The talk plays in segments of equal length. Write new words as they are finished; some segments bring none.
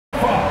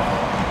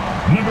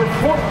Number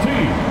 14,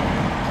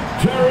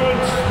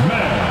 Terrence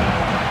Mann.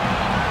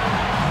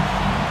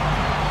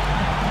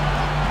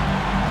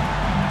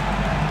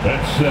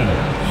 At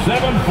center,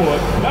 7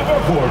 foot, number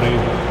 40,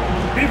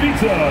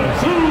 Ivica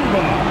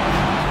Zubac.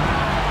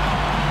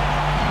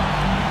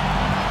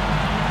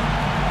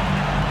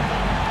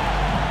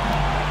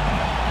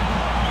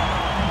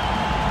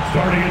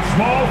 Starting at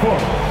small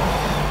forward,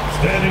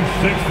 standing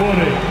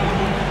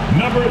 6'8",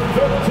 number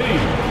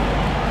 13,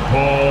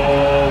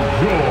 Paul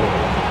George.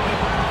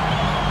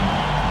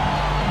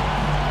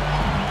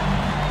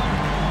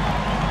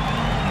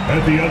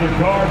 At the other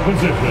guard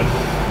position,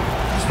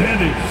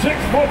 standing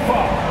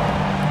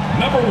 6'5",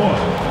 number 1,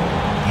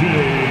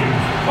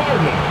 James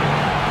Harden.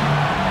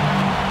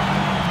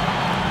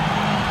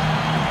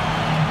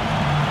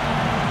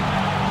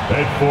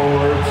 At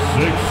forward,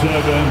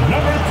 6'7",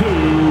 number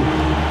 2,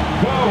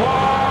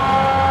 Kawhi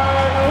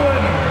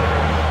Leonard.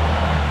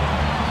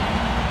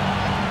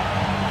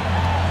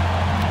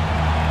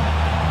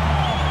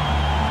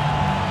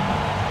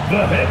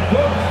 The head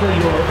coach for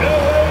your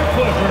LA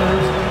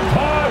Clippers,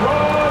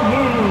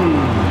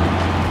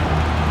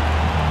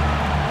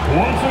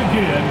 once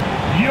again,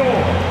 your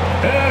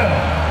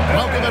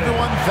Welcome,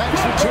 everyone. Thanks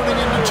for tuning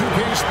in to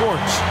 2K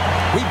Sports.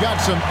 We've got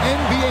some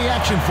NBA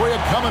action for you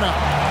coming up.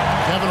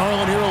 Kevin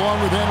Harlan here along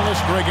with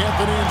analysts Greg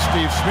Anthony and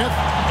Steve Smith.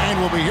 And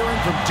we'll be hearing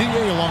from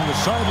DA along the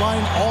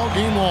sideline all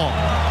game long.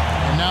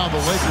 And now the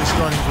Lakers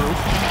starting group.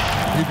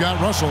 We've got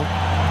Russell.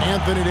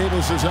 Anthony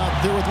Davis is out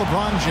there with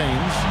LeBron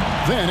James.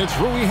 Then it's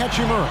Rui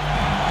Hachimura.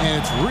 And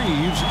it's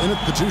Reeves in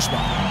at the 2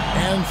 spot.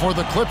 And for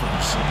the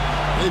Clippers,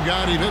 they've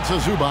got Ivica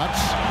Zubac.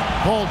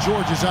 Paul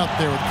George is out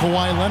there with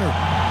Kawhi Leonard.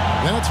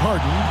 Then it's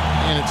Harden,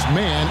 and it's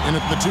Mann in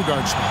at the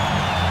 2-guard spot.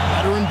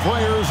 Veteran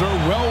players are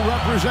well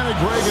represented,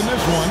 Greg, in this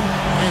one.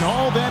 And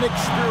all that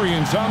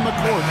experience on the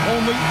court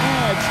only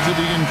adds to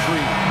the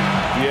intrigue.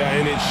 Yeah,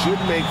 and it should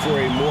make for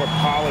a more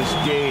polished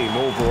game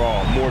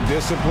overall. More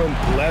discipline,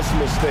 less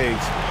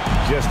mistakes,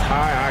 just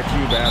high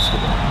IQ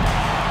basketball.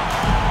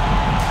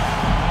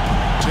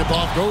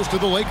 Tip-off goes to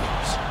the Lakers.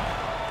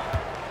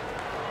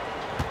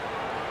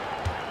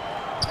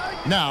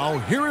 Now,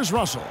 here is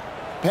Russell.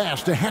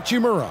 Pass to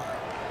Hachimura.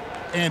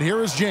 And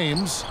here is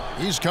James.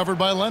 He's covered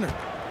by Leonard.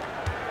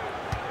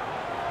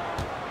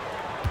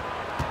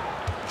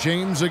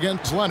 James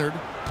against Leonard.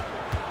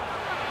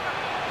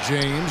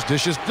 James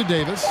dishes to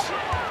Davis.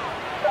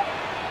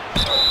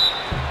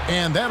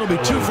 And that'll be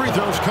 2 free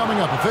throws coming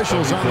up.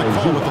 Officials on the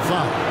call with the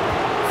foul.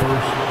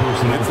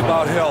 It's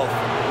about health.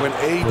 When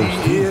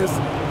AD is,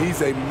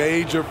 he's a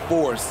major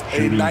force.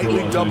 A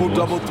nightly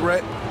double-double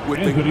threat with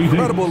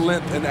incredible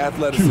length and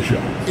athleticism.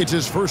 It's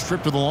his first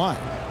trip to the line.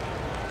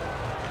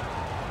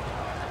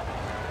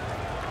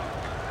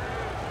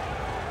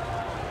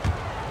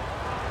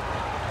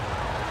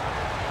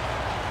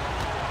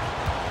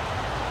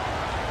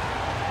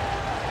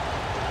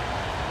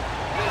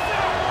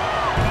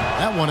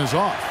 That one is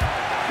off.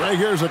 Right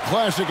here's a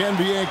classic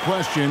NBA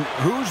question.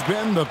 Who's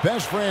been the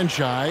best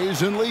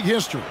franchise in league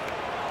history?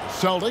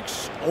 The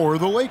Celtics or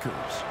the Lakers?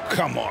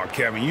 Come on,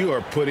 Kevin. You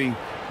are putting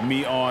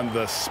me on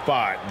the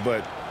spot,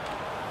 but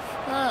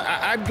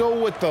I'd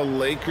go with the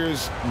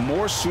Lakers.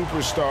 More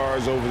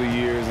superstars over the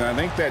years, and I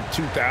think that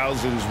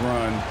 2000s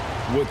run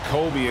with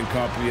Kobe and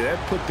company, that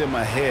put them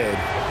ahead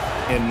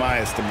in my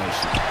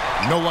estimation.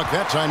 No luck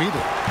that time either.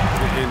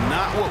 And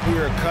not what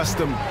we're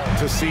accustomed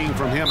to seeing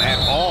from him at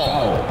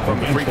all from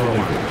the free throw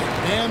line.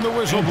 And the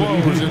whistle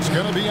blows. It's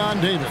going to be on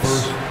Davis.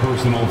 First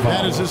personal foul.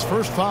 That is his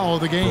first foul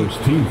of the game.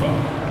 First team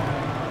foul.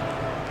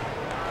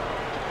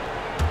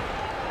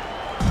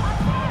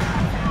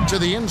 To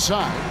the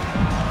inside.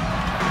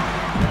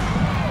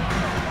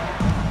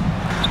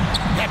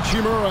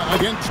 Hachimura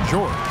against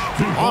George.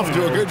 Off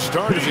to a good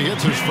start as he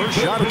hits his first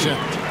shot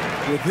attempt.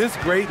 With his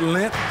great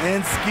length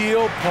and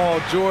skill, Paul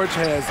George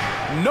has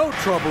no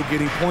trouble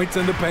getting points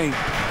in the paint.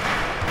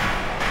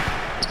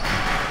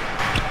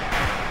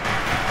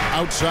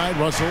 Outside,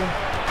 Russell.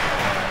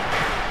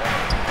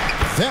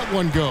 That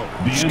one goes.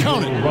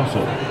 Counted.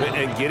 Russell.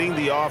 And getting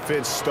the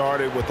offense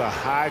started with a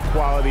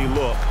high-quality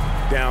look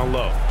down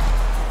low.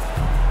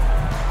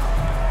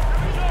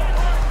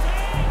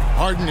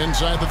 Harden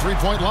inside the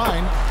three-point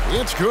line.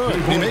 It's good.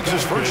 He makes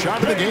his first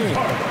shot of the game.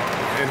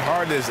 And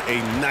Harden is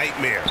a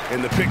nightmare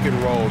in the pick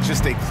and roll.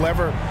 Just a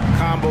clever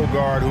combo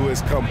guard who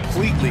is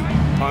completely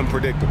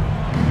unpredictable.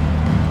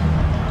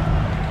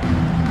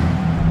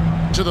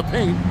 To the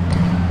paint.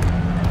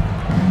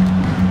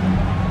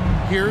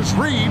 Here's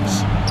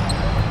Reeves.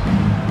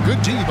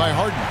 Good D by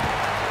Harden.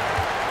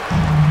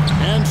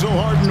 And so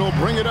Harden will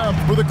bring it up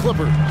for the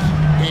Clippers.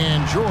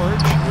 And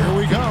George, here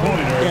we go.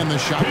 And the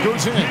shot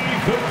goes in.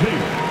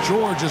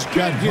 George has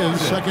got his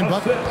second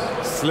bucket.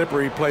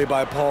 Slippery play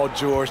by Paul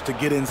George to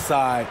get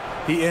inside.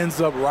 He ends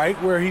up right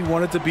where he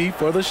wanted to be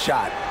for the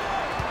shot.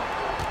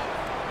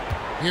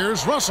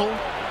 Here's Russell.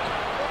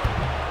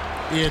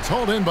 It's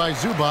hauled in by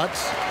Zubac.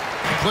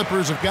 The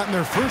Clippers have gotten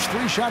their first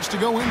 3 shots to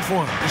go in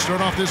for him to start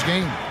off this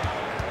game.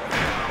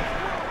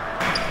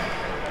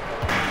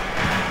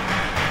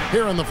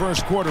 Here in the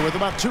first quarter with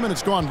about 2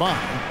 minutes gone by.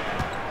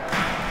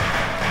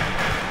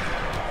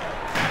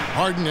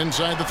 Harden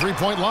inside the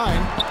three-point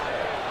line.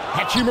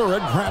 Hachimura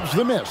grabs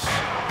the miss.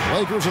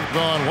 Lakers have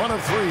gone 1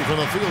 of 3 from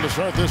the field to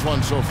start this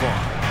one so far.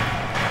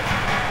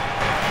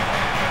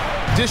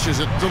 Dishes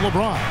it to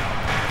LeBron.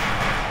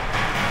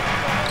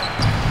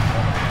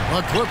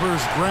 The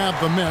Clippers grab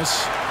the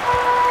miss.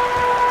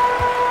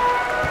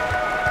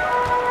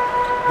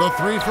 The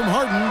three from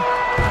Harden.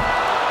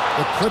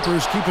 The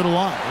Clippers keep it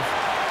alive.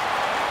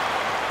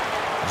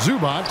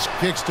 Zubac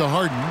kicks to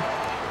Harden.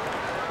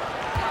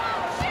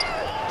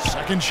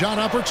 Second shot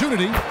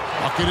opportunity.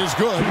 Bucket is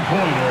good.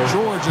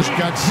 George has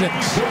got 6.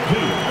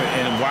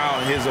 And while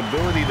his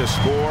ability to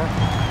score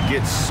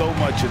gets so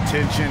much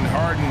attention,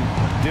 Harden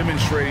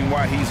demonstrating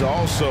why he's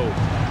also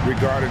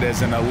regarded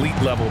as an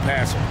elite level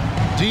passer.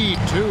 Deep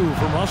 2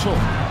 from Russell.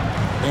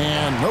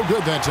 And no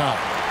good that time.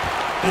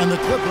 And the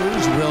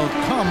Clippers will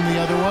come the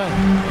other way.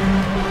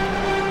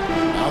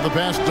 Now the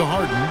pass to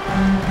Harden.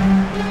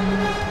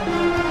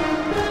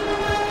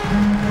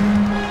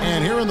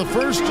 And here in the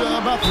first,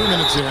 about 3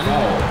 minutes in,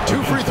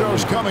 2 free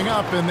throws coming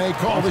up, and they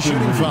call the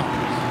shooting foul.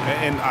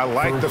 And I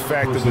like the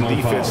fact that the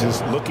defense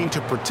is looking to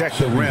protect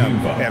the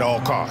rim at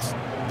all costs.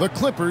 The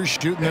Clippers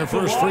shooting their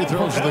first free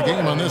throws of the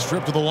game on this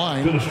trip to the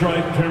line. To the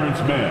strike, Terrence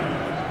Mann.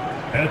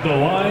 At the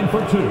line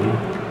for 2.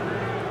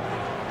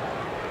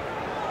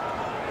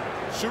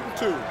 Shooting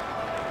 2.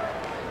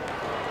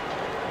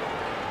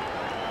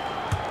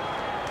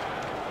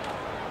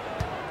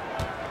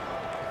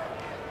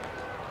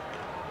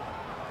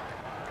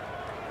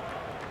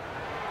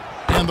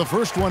 And the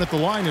first one at the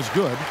line is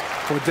good.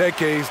 For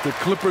decades, the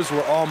Clippers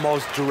were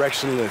almost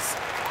directionless,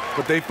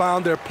 but they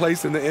found their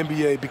place in the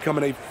NBA,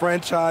 becoming a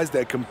franchise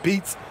that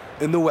competes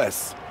in the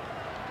West.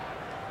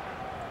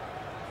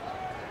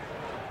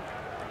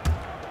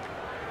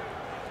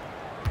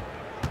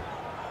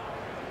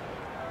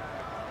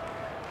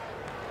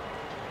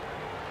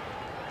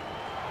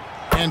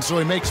 And so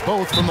he makes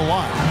both from the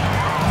line.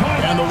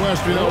 And the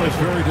West, we know, is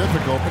very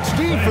difficult. But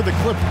Steve, for the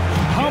Clippers,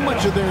 how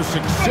much of their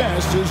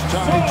success is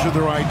tied to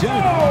their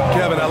identity?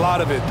 Kevin, a lot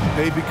of it.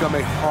 They become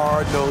a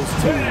hard-nosed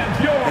team,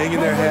 hanging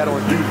their hat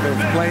on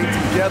defense, playing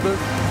together,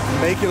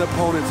 making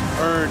opponents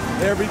earn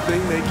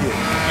everything they get.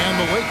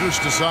 And the Lakers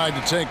decide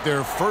to take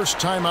their first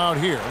time out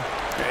here.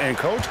 And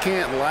Coach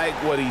can't like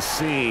what he's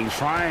seeing,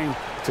 trying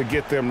to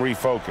get them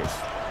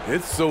refocused.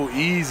 It's so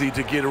easy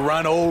to get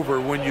run over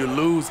when you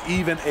lose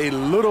even a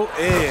little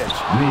edge.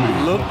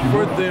 Look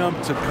for them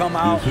to come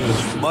out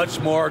much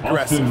more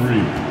aggressive.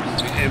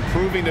 And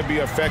proving to be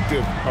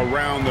effective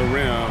around the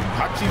rim,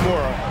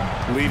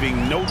 Hachimura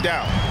leaving no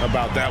doubt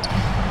about that one.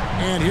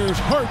 And here's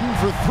Harden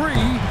for 3.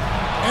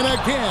 And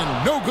again,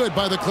 no good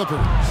by the Clippers.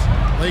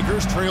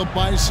 Lakers trailed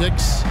by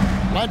 6.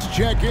 Let's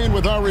check in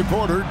with our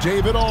reporter,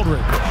 David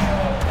Aldridge.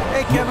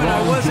 Hey, Kevin,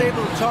 I was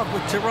able to talk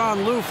with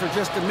Tyronn Lue for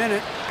just a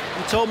minute.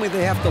 He told me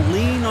they have to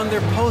lean on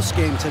their post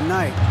game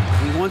tonight.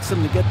 He wants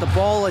them to get the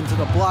ball into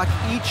the block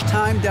each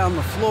time down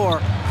the floor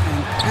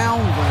and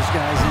pound those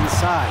guys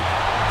inside.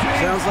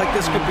 Sounds like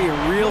this could be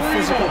a real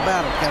physical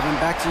battle, Kevin.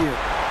 Back to you.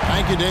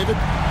 Thank you, David.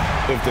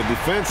 If the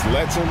defense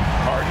lets him,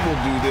 Harden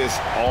will do this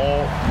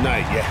all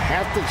night. You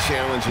have to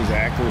challenge his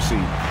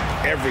accuracy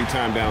every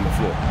time down the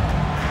floor.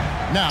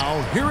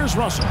 Now, here is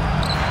Russell.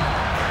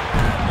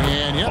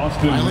 And, yep,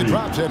 finally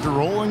drops after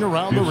rolling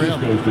around the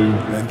rim.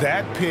 And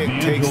that pick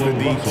takes the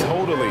D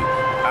totally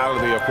out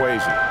of the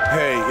equation.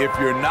 Hey, if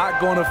you're not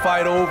going to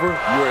fight over,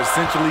 you're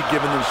essentially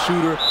giving the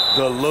shooter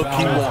the look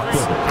he wants.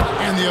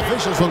 And the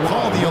officials will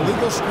call the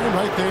illegal screen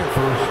right there.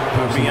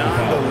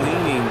 Beyond the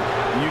leaning,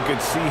 you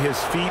could see his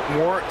feet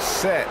weren't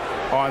set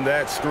on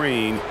that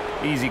screen.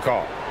 Easy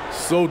call.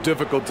 So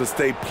difficult to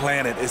stay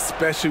planted,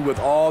 especially with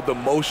all the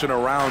motion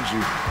around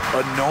you.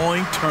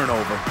 Annoying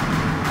turnover.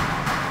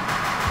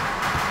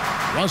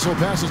 Russell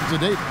passes to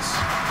Davis.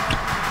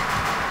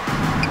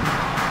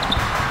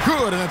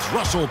 Good, and it's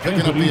Russell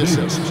picking up the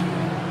assist.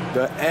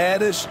 The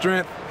added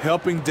strength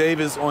helping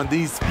Davis on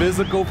these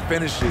physical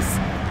finishes.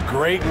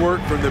 Great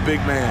work from the big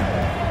man.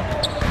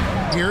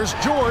 Here's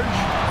George.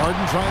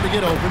 Harden trying to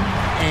get open,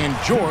 and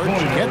George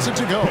gets it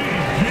to go.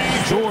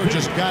 George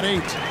has got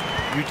 8.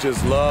 You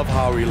just love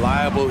how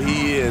reliable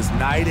he is.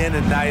 Night in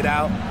and night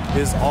out,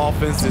 his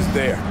offense is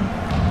there.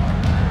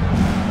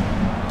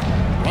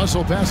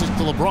 Russell passes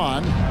to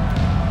LeBron.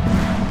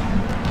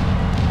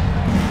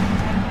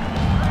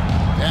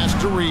 Pass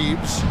to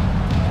Reeves.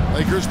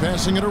 Lakers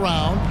passing it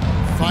around.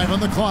 5 on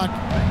the clock.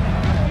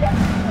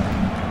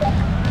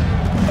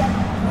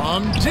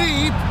 From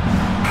deep.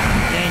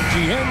 And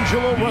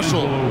D'Angelo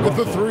Russell with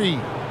the 3.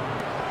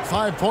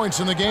 5 points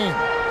in the game.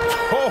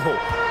 Oh,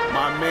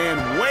 my man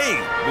way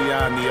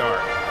beyond the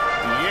arc.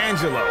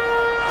 D'Angelo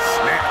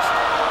snatched.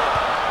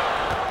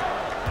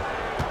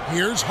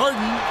 Here's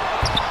Harden.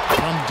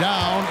 From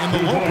down in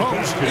the low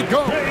post, it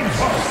goes.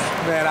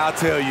 Man, I'll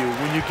tell you,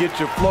 when you get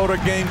your floater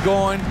game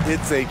going,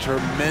 it's a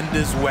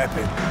tremendous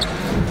weapon.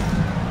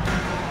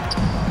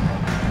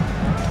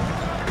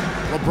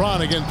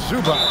 LeBron against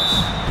Zubac.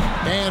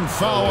 And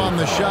foul on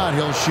the shot.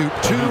 He'll shoot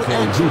 2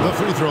 at the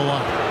free throw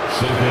line.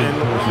 And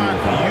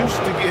LeBron used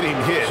to getting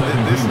hit.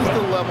 This is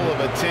the level of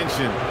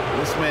attention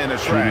this man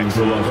attracts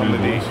from the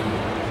D.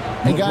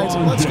 Hey, guys,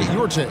 let's get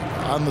your take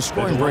on the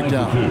scoring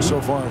breakdown so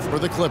far for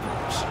the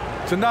Clippers.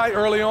 Tonight,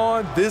 early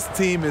on, this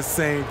team is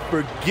saying,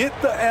 forget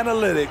the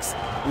analytics.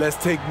 Let's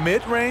take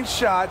mid-range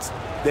shots.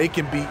 They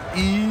can be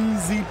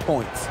easy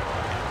points.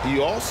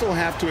 You also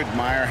have to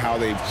admire how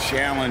they've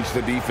challenged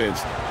the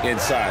defense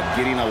inside,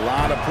 getting a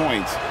lot of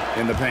points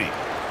in the paint.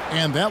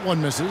 And that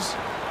one misses.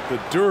 The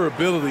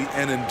durability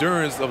and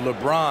endurance of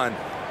LeBron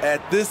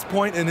at this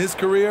point in his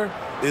career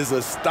is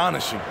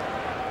astonishing.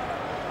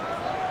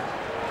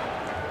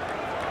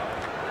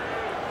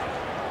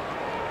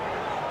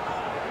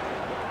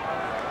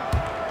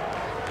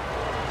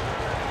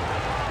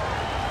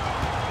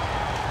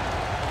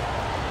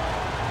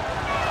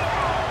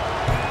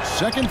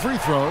 Second free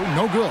throw,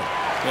 no good.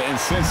 And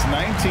since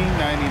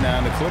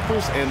 1999, the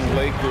Clippers and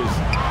Lakers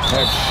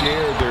have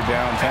shared their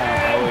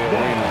downtown LA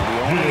arena, the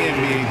only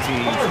NBA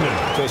team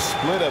to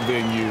split a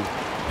venue.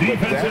 But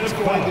that's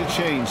going to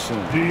change soon.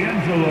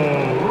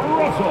 D'Angelo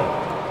Russell.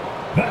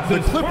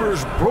 The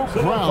Clippers broke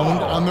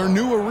ground on their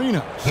new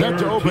arena, set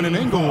to open in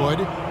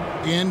Inglewood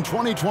in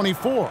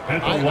 2024.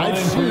 I've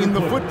seen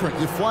the footprint.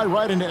 You fly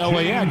right into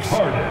LAX,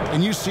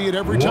 and you see it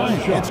every time.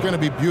 It's going to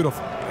be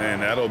beautiful.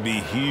 And that'll be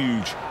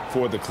huge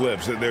for the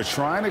Clips. They're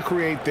trying to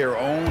create their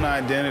own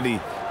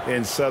identity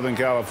in Southern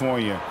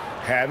California.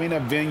 Having a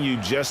venue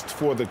just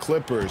for the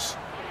Clippers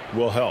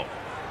will help.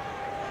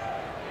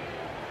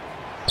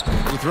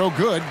 You throw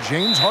good,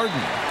 James Harden.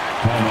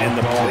 And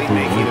the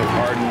playmaking of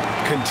Harden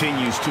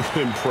continues to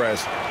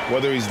impress.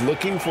 Whether he's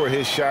looking for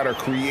his shot or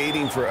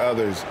creating for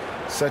others,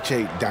 such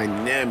a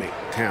dynamic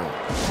talent.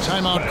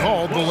 Timeout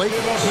called the Lakers.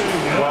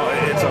 Well,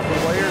 it's a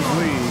players'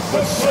 league,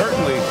 but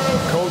certainly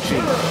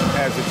coaching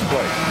has its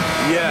place.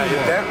 Yeah,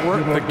 if that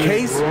weren't the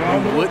case, we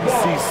wouldn't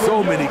see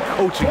so many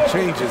coaching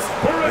changes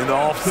in the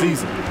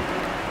offseason.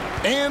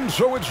 And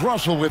so it's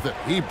Russell with it.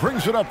 He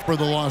brings it up for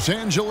the Los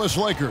Angeles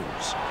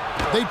Lakers.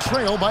 They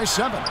trail by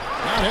 7.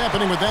 Not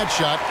happening with that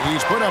shot.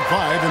 He's put up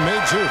 5 and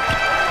made 2.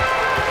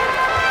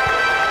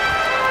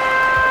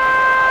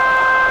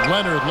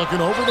 Leonard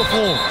looking over the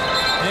floor.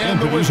 And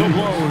the whistle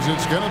blows.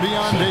 It's going to be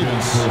on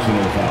Davis.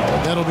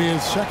 That'll be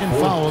his second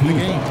foul of the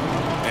game.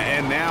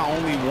 And now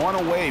only one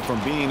away from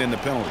being in the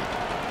penalty.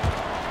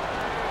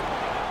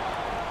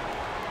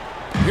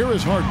 Here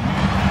is Harden.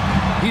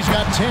 He's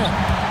got 10.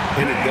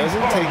 And it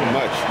doesn't take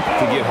much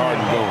to get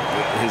Harden going.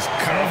 His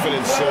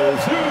confidence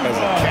serves as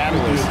a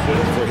catalyst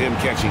for him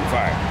catching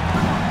fire.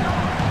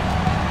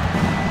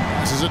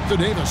 Passes it to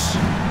Davis.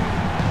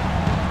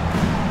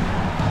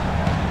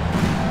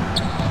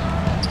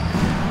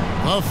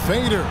 A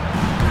fader.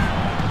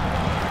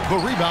 The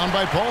rebound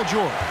by Paul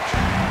George.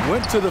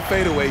 Went to the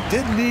fadeaway.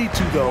 Didn't need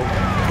to, though.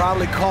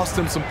 Probably cost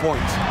him some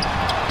points.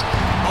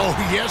 Oh,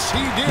 yes,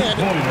 he did.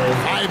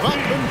 5 up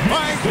and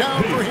 5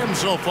 down for him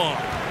so far.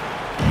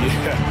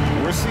 Yeah,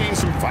 we're seeing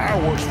some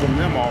fireworks from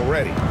them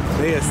already.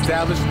 They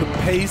established the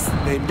pace.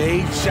 They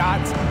made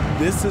shots.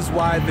 This is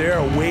why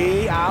they're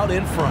way out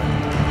in front.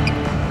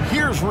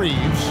 Here's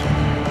Reeves.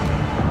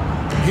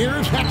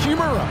 Here's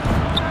Hachimura.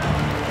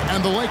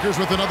 And the Lakers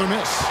with another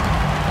miss.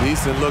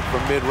 Decent look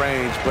from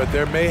mid-range, but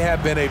there may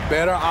have been a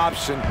better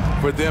option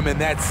for them in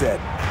that set.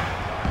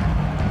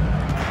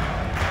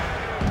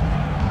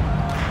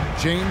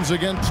 James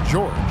against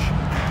George.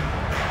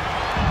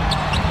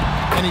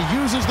 And he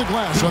uses the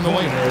glass on the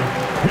way.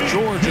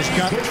 George has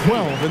got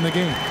 12 in the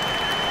game.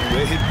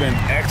 They've been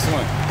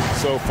excellent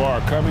so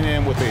far, coming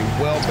in with a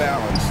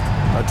well-balanced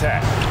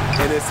attack.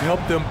 And it's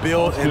helped them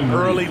build an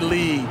early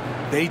lead.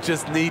 They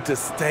just need to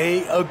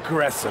stay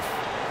aggressive.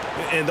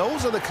 And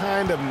those are the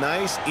kind of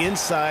nice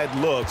inside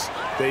looks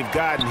they've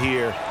gotten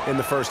here in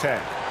the first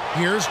half.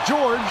 Here's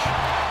George.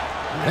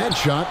 That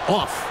shot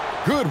off.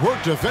 Good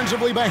work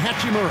defensively by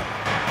Hachimura.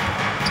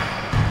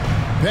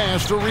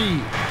 Pass to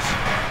Reeves.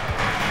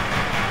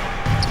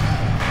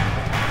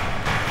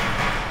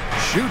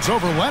 Shoots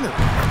over Leonard.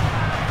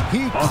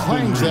 He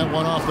clangs that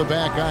one off the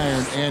back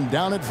iron, and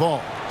down it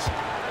falls.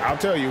 I'll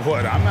tell you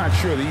what, I'm not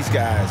sure these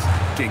guys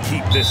can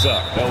keep this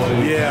up.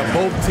 Yeah,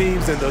 both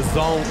teams in the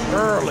zone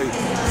early.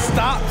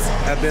 Stops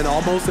have been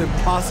almost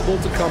impossible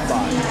to come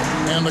by.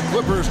 And the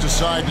Clippers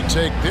decide to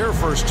take their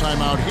first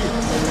time out here.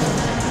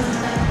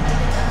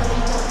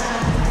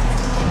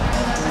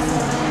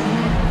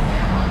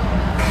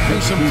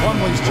 Mason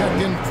Plumlee's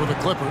checked in for the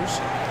Clippers.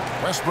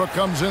 Westbrook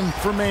comes in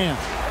for man.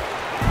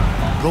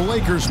 The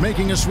Lakers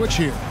making a switch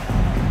here.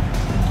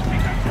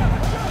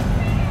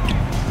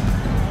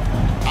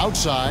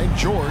 Outside,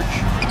 George.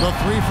 The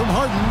 3 from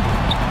Harden.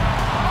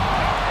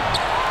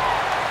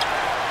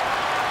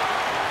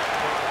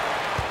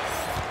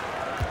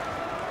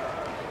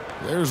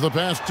 There's the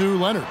pass to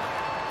Leonard.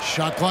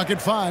 Shot clock at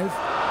 5.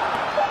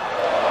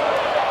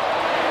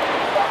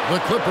 The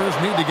Clippers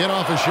need to get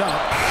off a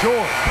shot.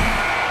 George.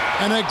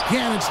 And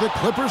again, it's the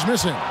Clippers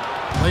missing.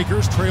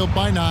 Lakers trailed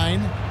by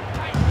 9.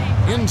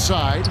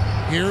 Inside,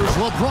 here's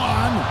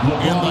LeBron.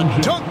 And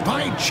the dunk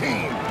by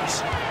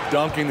James.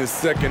 Dunking is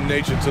second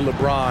nature to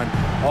LeBron.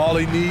 All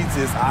he needs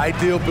is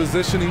ideal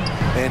positioning,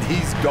 and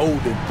he's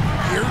golden.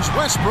 Here's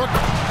Westbrook,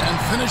 and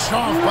finished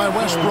off by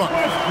Westbrook.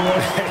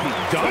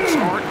 Dunks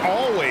aren't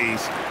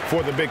always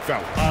for the big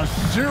fella. A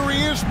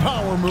serious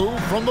power move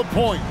from the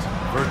point.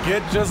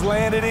 Forget just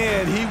laying it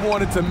in. He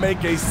wanted to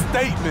make a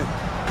statement.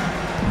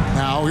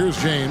 Now here's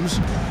James.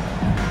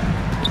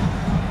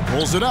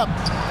 Pulls it up.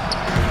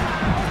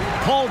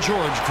 Paul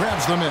George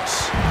grabs the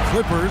miss.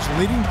 Clippers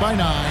leading by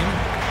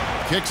 9.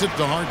 Kicks it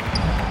to Harden.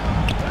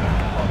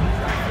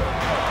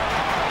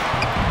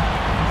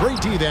 Great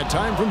D that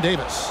time from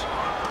Davis.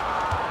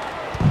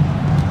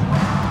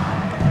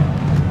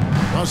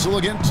 Russell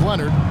against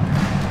Leonard.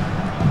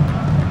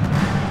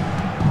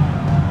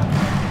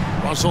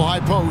 Russell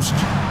high post.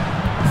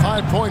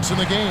 5 points in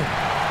the game.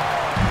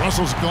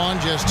 Russell's gone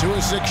just 2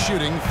 of 6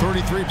 shooting,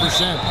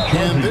 33%.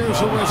 And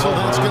there's a whistle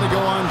that's going to go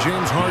on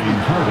James Harden.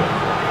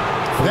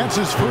 That's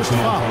his first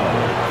foul.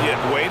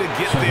 Yeah, way to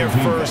get there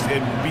first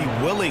and be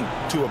willing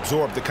to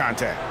absorb the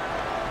contact.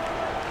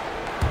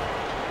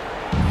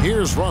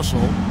 Here's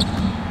Russell.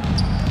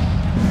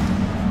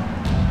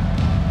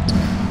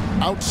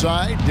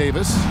 Outside,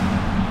 Davis.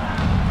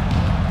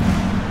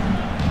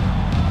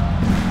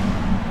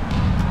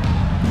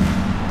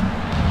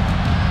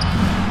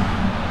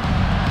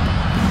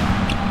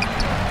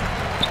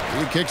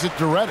 He kicks it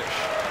to Reddish.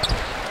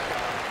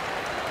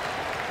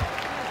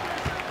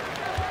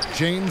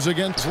 James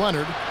against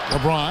Leonard.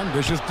 LeBron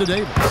dishes to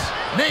Davis.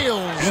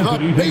 Nails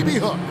the baby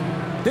hook.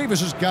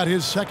 Davis has got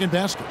his second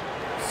basket.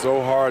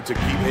 So hard to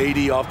keep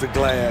AD off the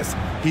glass.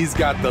 He's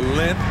got the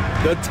length,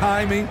 the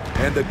timing,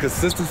 and the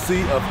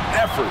consistency of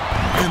effort.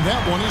 And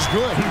that one is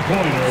good.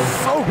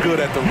 So good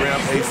at the rim.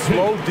 A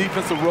slow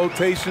defensive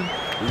rotation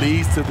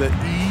leads to the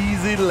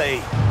easy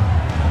lay.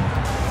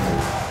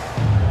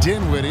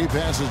 Dinwiddie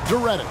passes to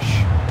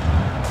Reddish.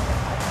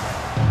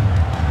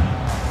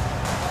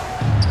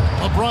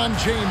 LeBron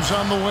James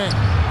on the wing.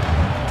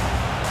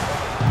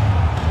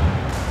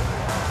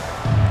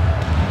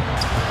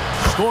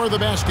 Score the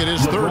basket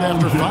is third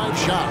after 5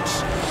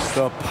 shots.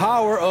 The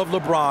power of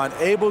LeBron,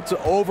 able to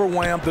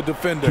overwhelm the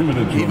defender,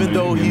 even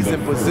though he's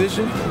in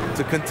position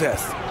to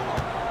contest.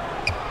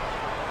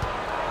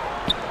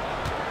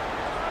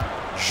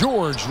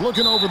 George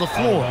looking over the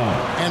floor.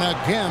 And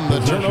again, the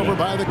turnover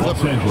by the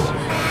Clippers.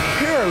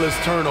 Peerless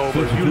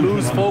turnover. You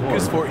lose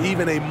focus for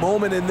even a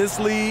moment in this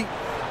league.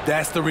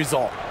 That's the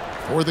result.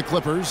 For the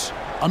Clippers,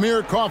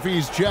 Amir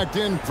Coffey's checked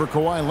in for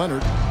Kawhi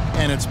Leonard.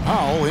 And it's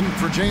Powell in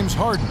for James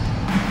Harden.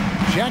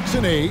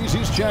 Jackson Hayes,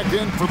 he's checked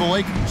in for the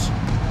Lakers.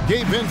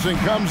 Gabe Vincent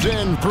comes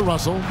in for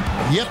Russell.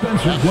 Yep,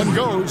 that one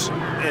goes.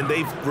 And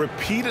they've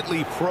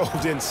repeatedly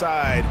probed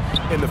inside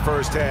in the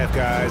first half,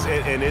 guys,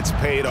 and it's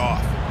paid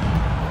off.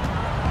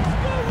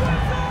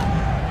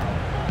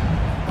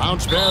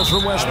 Bounce pass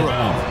from Westbrook.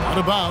 Out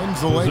of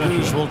bounds, the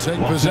Lakers will take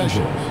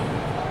possession.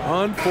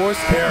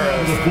 Unforced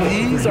errors.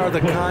 These are the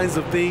kinds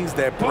of things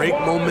that break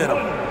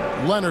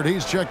momentum. Leonard,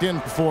 he's checked in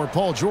for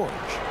Paul George.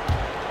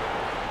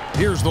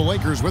 Here's the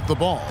Lakers with the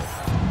ball.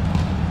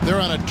 They're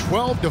on a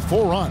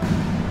 12-4 run.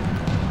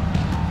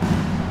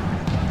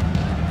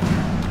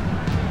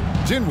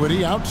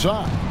 Dinwiddie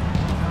outside.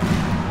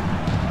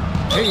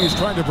 Hayes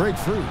trying to break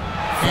free.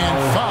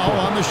 And foul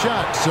on the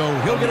shot, so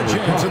he'll get a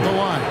chance at the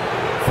line.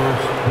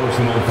 First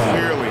personal foul.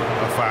 Clearly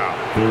a foul.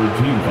 Third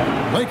team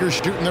foul. Lakers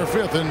shooting their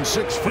 5th and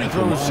 6th free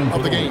throws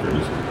of the game.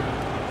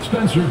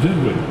 Spencer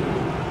Dinwiddie,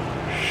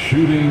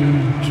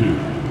 shooting 2.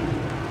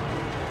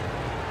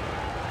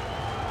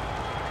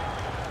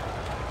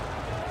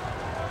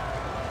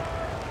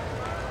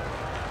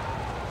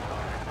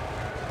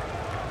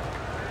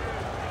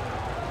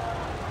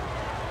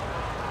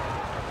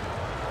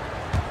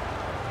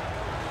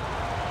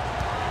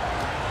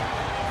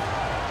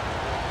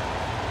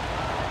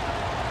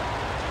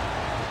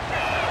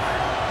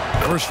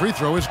 First free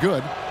throw is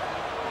good.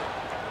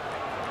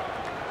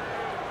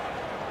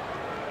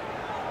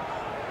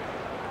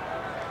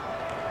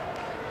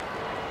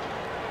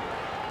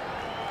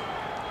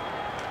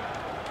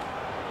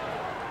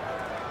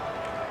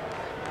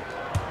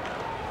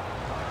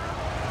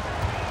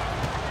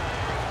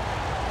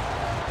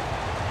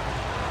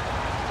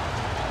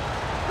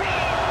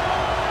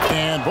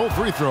 And both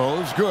free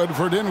throws good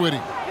for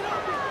Dinwiddie.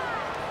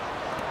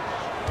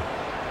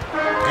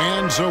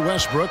 And so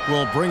Westbrook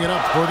will bring it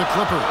up for the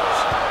Clippers.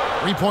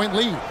 3-point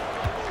lead.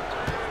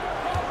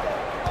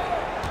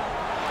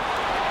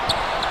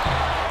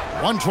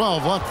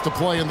 1:12 left to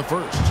play in the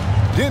first.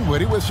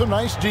 Dinwiddie with some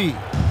nice D.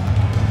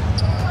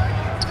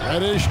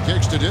 Reddish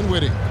kicks to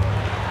Dinwiddie.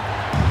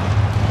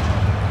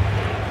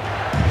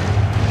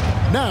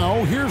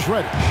 Now here's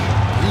Reddish.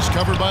 He's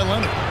covered by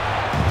Leonard.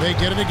 They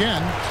get it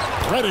again.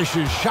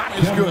 Reddish's shot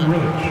is good.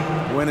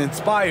 When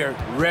inspired,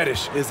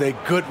 Reddish is a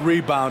good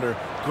rebounder.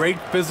 Great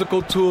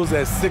physical tools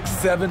at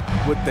 6'7"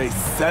 with a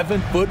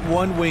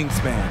 7'1"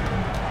 wingspan.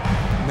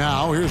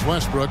 Now here's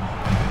Westbrook.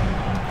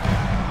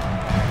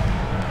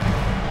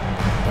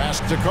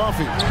 Pass to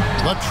Coffey.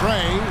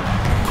 Latrey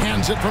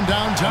Hands it from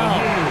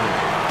downtown.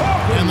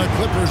 And the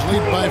Clippers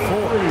lead by 4.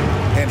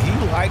 And he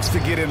likes to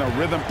get in a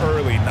rhythm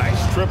early.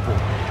 Nice triple.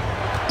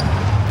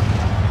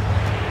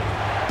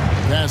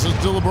 Passes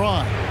to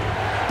LeBron.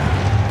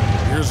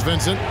 Here's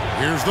Vincent.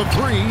 Here's the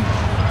 3.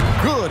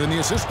 Good, and the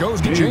assist goes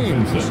to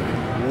James.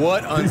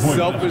 What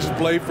unselfish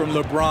play from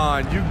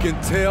LeBron. You can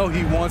tell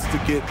he wants to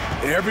get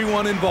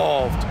everyone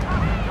involved.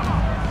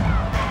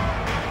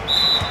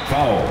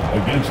 Foul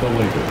against the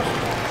Lakers.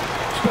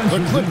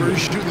 The Clippers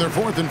shooting their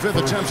 4th and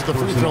 5th attempts at the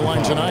free throw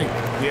line tonight.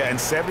 Yeah, and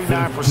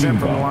 79%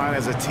 from the line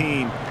as a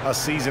team a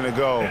season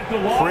ago.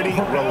 Pretty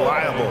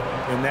reliable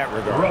in that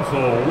regard.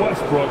 Russell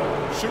Westbrook,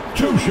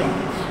 2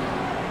 shots.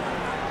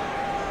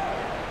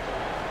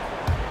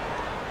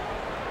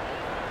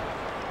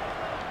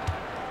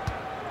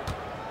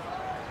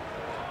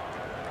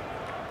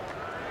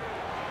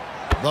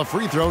 The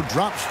free throw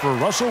drops for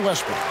Russell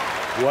Westbrook.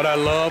 What I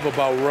love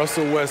about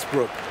Russell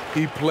Westbrook,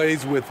 he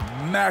plays with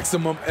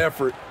maximum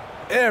effort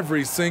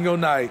every single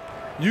night.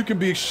 You can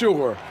be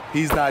sure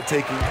he's not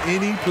taking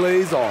any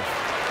plays off.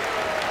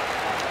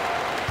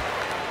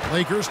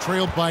 Lakers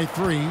trailed by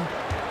 3.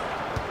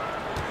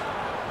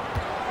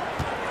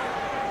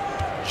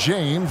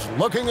 James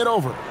looking it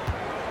over.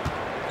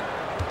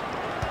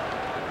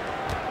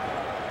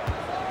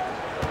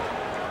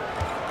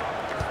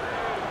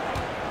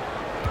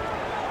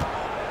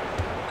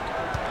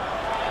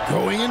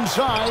 Going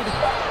inside.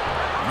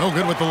 No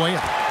good with the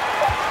layup.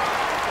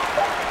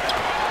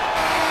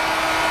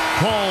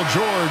 Paul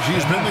George,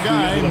 he's been the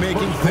guy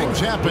making things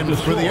happen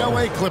for the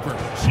LA Clippers.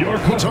 He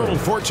totaled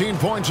 14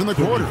 points in the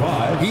quarter.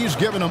 He's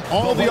given them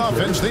all the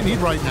offense they need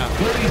right now.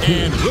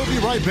 And we'll be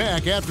right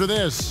back after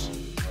this.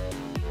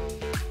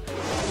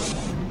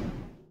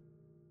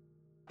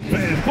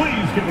 Fans,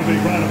 please give a big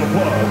round of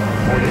applause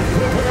for your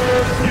Clippers.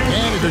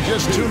 And if you're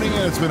just tuning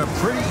in, it's been a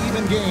pretty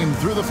even game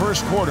through the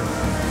first quarter.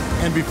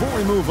 And before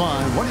we move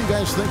on, what do you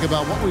guys think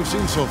about what we've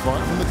seen so far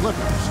from the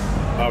Clippers?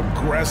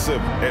 Aggressive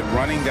at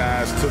running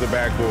guys to the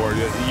backboard.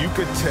 You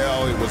could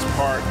tell it was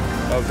part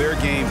of their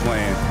game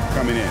plan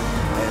coming in.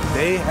 And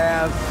they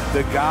have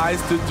the guys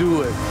to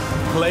do it.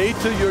 Play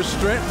to your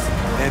strengths,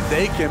 and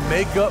they can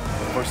make up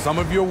for some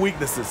of your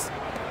weaknesses.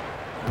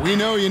 We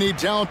know you need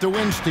talent to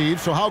win, Steve,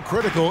 so how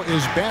critical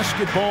is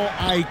basketball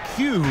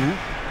IQ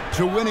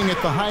to winning at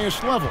the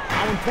highest level?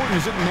 How important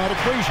is it in that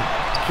equation?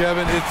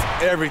 Kevin, it's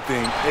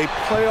everything. A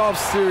playoff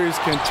series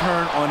can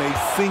turn on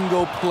a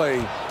single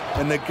play.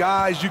 And the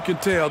guys, you can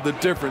tell the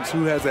difference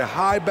who has a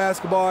high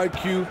basketball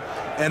IQ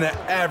and an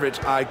average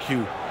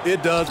IQ.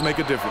 It does make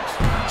a difference.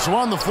 So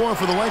on the floor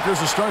for the Lakers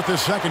to start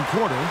this second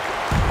quarter,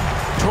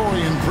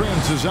 Taurean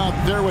Prince is out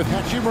there with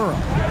Hachimura.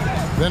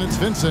 Then it's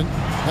Vincent,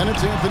 then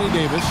it's Anthony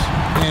Davis,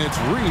 and it's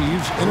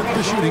Reeves in at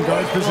the shooting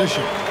guard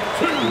position.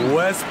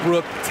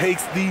 Westbrook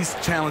takes these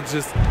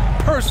challenges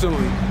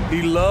personally.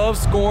 He loves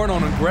scoring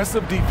on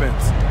aggressive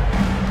defense.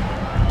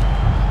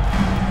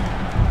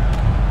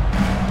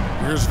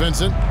 Here's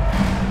Vincent.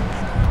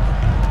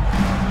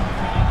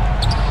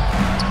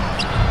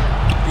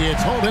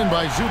 It's hauled in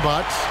by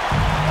Zubac.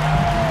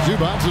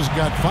 Zubac has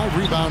got 5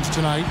 rebounds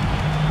tonight.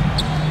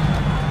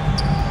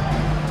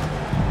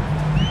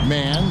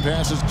 Man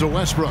passes to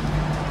Westbrook.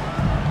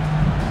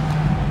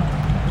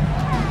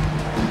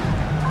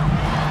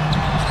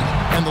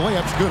 And the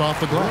layup's good off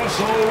the glass.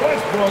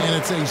 And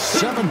it's a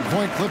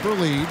 7-point Clipper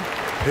lead.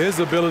 His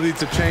ability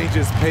to change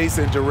his pace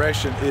and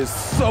direction is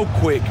so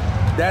quick.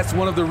 That's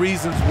one of the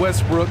reasons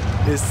Westbrook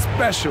is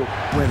special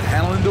when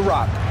handling the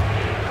rock.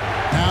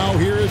 Now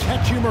here's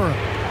Hachimura.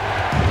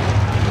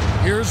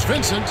 Here's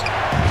Vincent.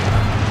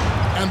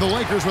 And the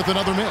Lakers with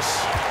another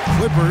miss.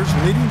 Clippers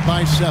leading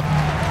by 7.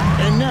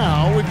 And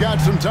now we've got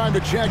some time to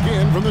check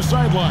in from the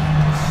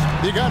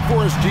sidelines. You got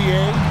for us,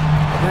 GA?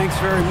 Thanks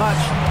very much.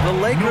 The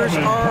Lakers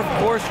are,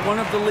 of course, one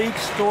of the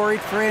league's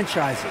storied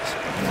franchises.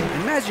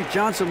 And Magic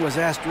Johnson was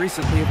asked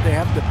recently if they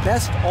have the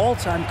best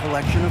all-time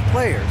collection of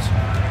players.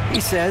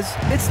 He says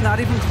it's not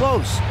even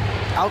close.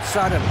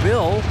 Outside of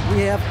Bill,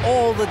 we have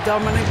all the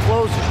dominant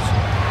closers.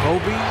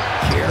 Kobe,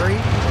 Jerry,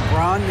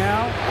 LeBron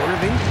now,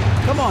 Irving.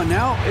 Come on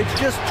now, it's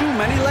just too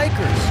many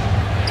Lakers.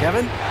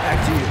 Kevin, back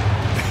to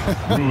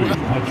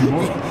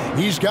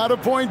you. He's got a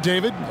point,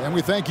 David, and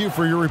we thank you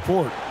for your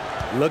report.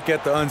 Look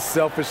at the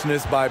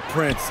unselfishness by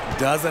Prince.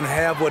 Doesn't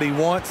have what he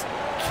wants,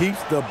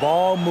 keeps the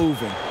ball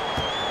moving.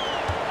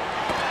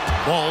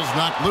 Ball's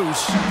knocked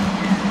loose.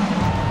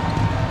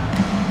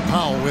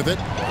 Powell with it.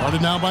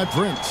 Guarded now by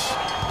Prince.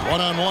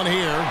 One-on-one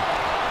here.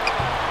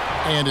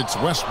 And it's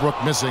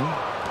Westbrook missing.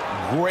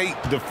 Great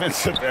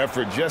defensive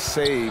effort. Just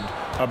saved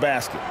a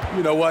basket.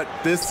 You know what?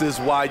 This is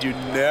why you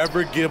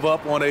never give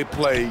up on a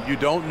play. You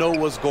don't know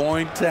what's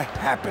going to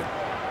happen.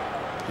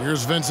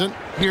 Here's Vincent.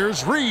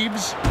 Here's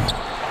Reeves.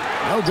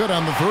 No good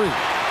on the 3.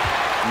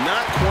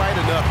 Not quite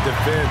enough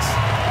defense.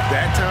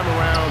 That time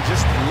around,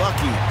 just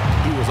lucky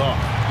he was off.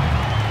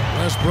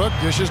 Westbrook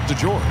dishes to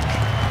George.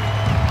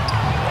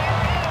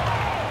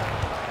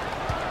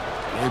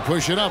 They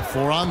push it up,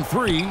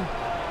 4-on-3.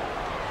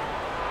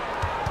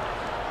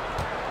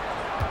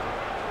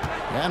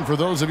 And for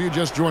those of you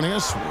just joining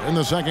us, we're in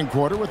the second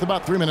quarter with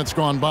about 3 minutes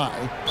gone by.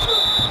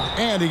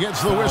 And he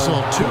gets the whistle.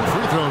 2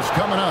 free throws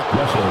coming up.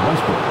 Russell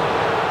Westbrook.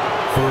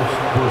 First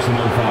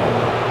personal foul.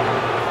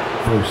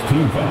 First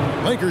team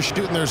foul. Lakers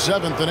shooting their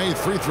 7th and 8th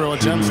free throw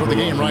attempts for the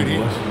game right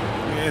here.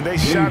 And they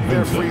shot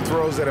their free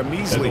throws at a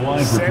measly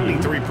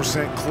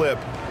 73% clip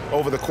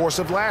over the course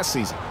of last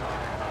season.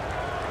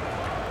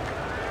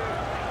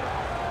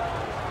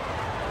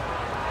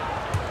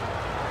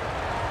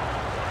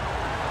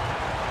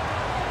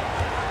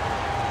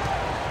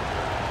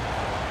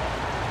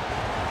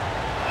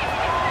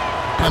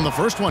 And the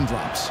first one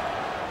drops.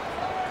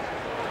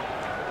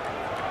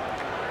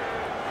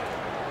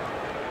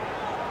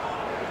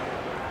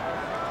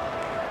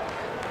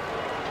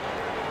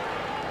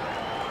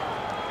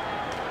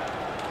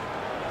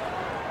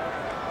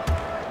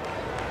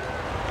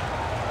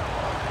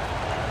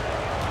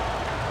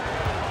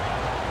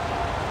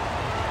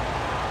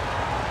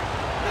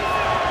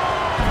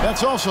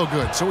 That's also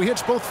good, so he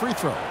hits both free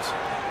throws.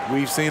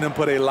 We've seen him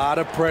put a lot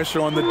of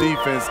pressure on the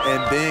defense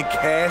and then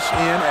cash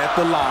in at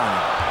the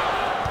line.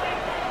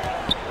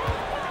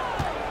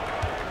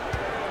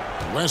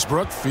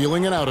 Westbrook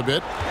feeling it out a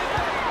bit.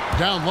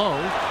 Down low.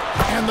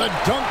 And the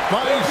dunk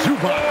by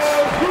Zubac.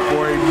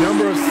 For a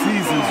number of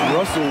seasons,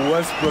 Russell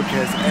Westbrook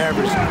has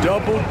averaged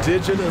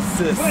double-digit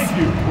assists. Thank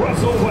you,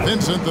 Russell Westbrook.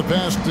 Vincent the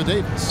pass to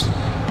Davis.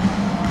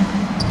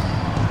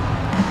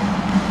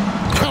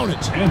 Count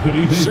it.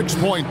 Anthony Davis. 6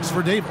 points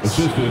for Davis.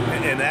 Assisted.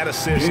 And that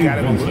assist got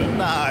him a little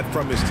nod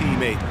from his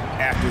teammate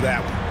after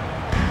that one.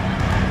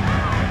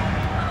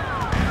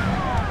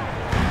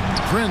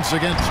 Prince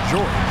against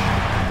George.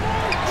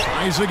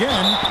 Tries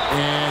again,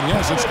 and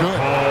yes, it's good.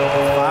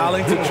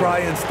 Fouling to try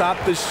and stop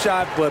the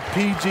shot, but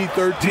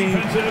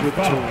PG-13 with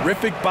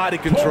terrific body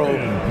control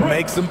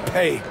makes him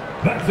pay.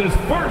 That's his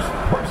first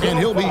personal And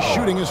he'll be foul.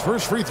 shooting his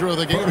first free throw of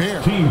the game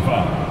here. Team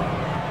foul.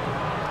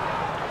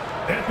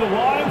 At the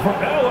line for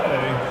LA,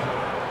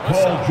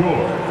 Paul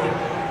George.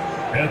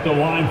 At the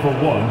line for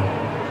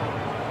 1.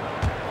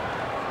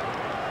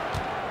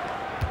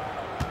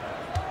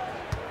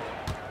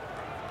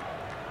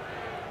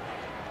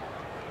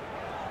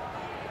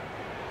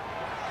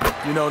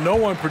 You know, no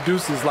one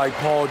produces like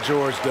Paul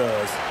George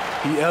does.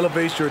 He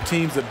elevates your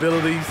team's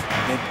abilities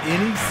in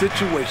any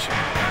situation.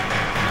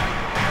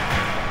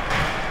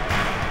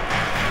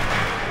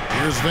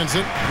 Here's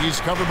Vincent.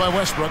 He's covered by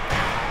Westbrook.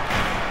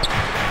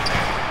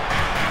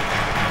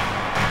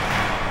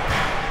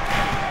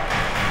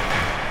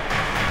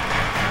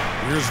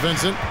 Here's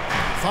Vincent.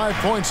 5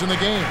 points in the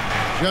game.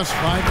 Just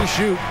 5 to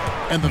shoot.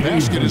 And the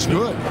basket is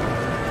good.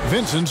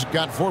 Vincent's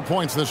got 4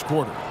 points this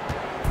quarter.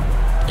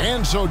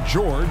 And so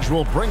George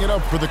will bring it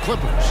up for the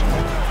Clippers.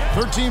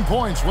 13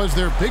 points was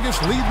their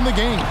biggest lead in the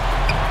game.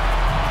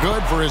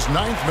 Good for his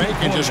 9th make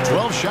and just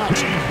 12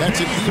 shots. That's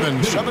an even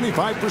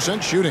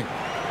 75% shooting.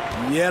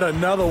 Yet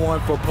another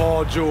one for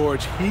Paul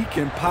George. He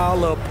can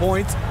pile up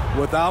points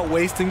without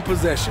wasting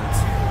possessions.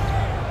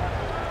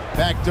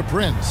 Back to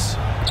Prince.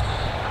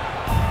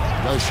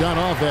 No shot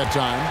off that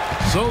time.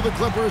 So the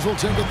Clippers will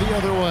take it the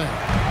other way.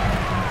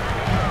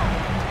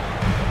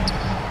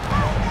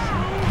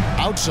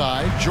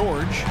 Outside,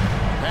 George.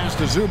 Pass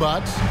to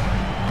Zubac.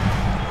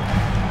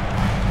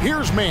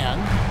 Here's Mann.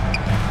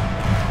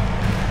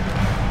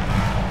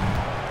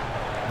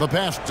 The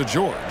pass to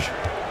George.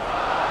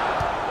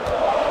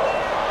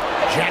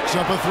 Jacks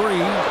up a 3.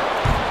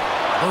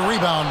 The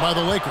rebound by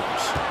the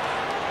Lakers.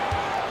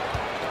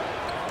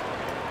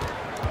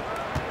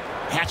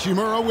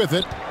 Hachimura with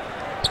it.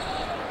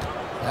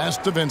 Pass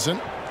to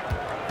Vincent.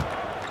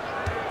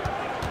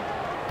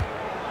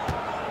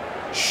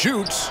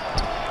 Shoots.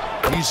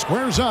 He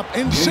squares up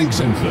and sinks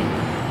it.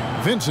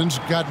 Vincent's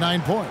got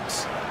 9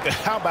 points.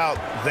 How about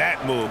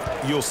that move?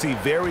 You'll see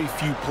very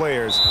few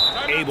players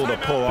able to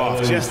pull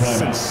off just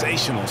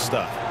sensational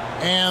stuff.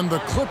 And the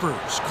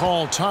Clippers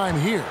call time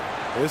here.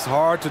 It's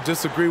hard to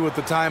disagree with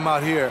the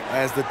timeout here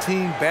as the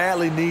team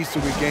badly needs to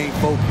regain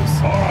focus.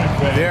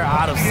 They're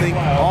out of sync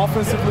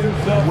offensively,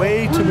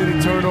 way too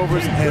many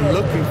turnovers, and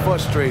looking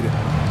frustrated.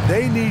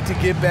 They need to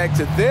get back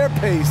to their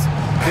pace,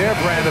 their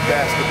brand of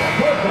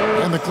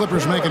basketball. And the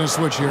Clippers making a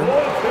switch here.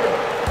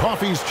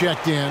 Coffey's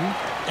checked in,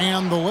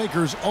 and the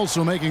Lakers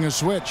also making a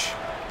switch.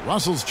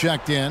 Russell's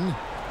checked in.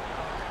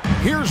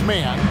 Here's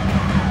Mann.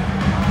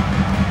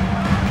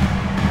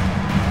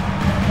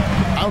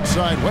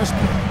 Outside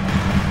Westbrook.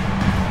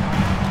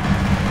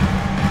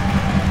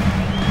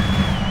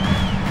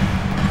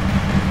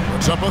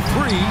 Puts up a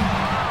 3.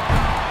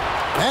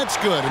 That's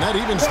good, and that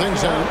evens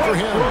things out for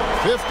him.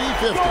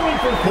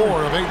 50-50.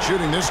 4 of 8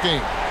 shooting this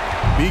game.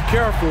 Be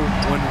careful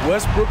when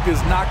Westbrook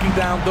is knocking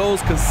down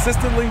those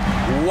consistently.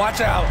 Watch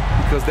out,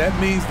 because that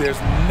means there's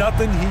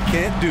nothing he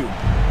can't do.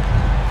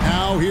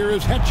 Now here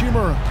is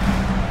Hachimura.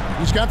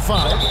 He's got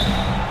 5.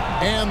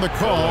 And the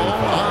call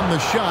on the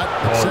shot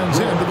sends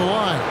him to the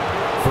line.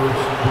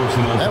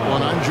 That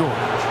one on George.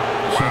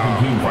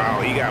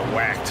 Wow, he got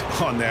whacked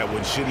on that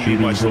one. Shouldn't be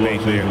much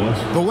debate there.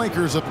 The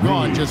Lakers have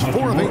gone just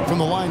 4 of 8 from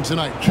the line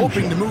tonight,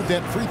 hoping to move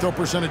that free throw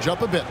percentage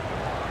up a bit.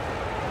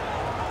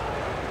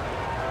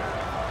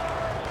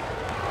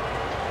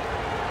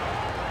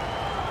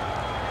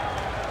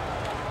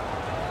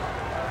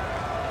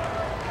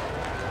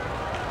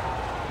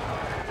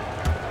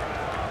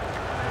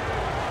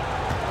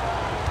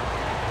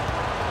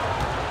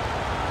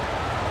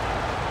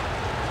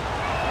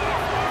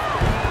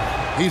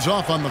 He's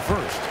off on the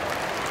first.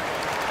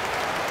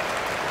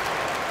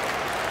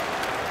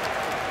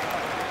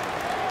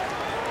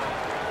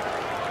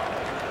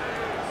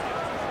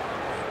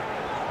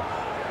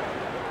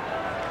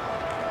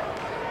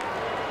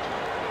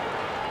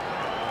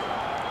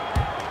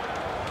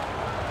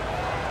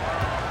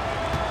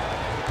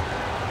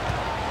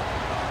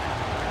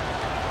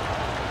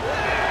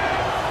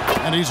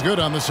 And he's good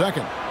on the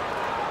second.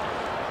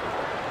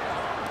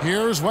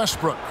 Here's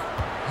Westbrook.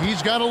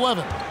 He's got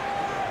 11.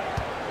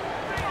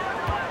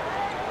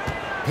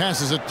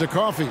 Passes it to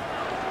Coffey.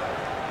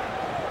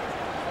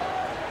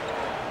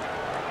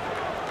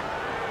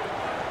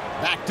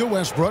 Back to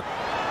Westbrook.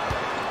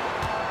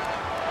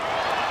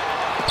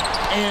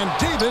 And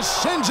Davis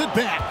sends it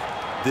back.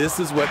 This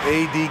is what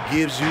AD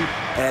gives you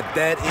at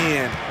that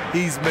end.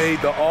 He's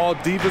made the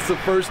all-defensive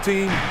first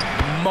team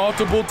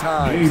multiple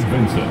times.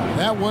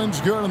 That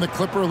one's good, and the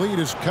Clipper lead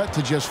is cut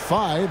to just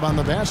 5 on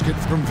the basket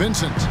from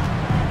Vincent.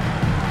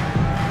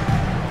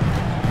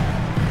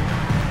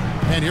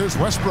 And here's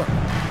Westbrook.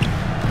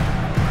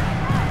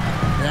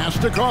 Pass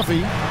to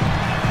Coffey.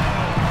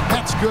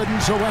 That's good,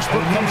 and so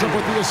Westbrook comes up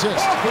with the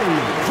assist.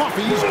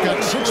 Coffey's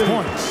got 6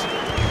 points.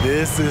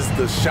 This is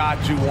the shot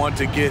you want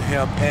to get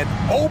him, an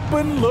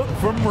open look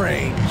from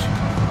range.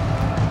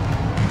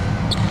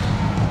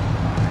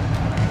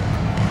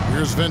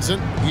 Here's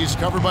Vincent. He's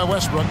covered by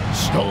Westbrook.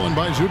 Stolen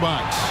by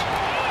Zubac.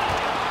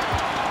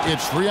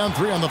 It's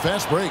 3-on-3 on the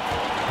fast break.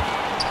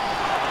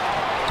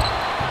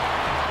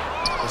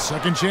 A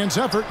second chance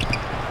effort.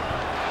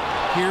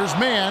 Here's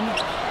Mann.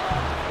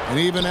 And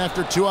even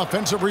after 2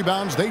 offensive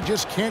rebounds, they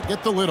just can't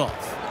get the lid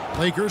off.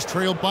 Lakers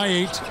trailed by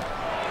 8.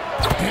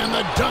 And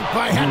the dunk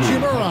by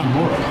Hachimura.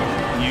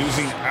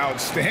 Using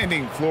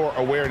outstanding floor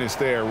awareness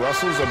there.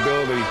 Russell's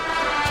ability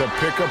to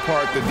pick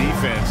apart the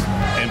defense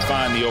and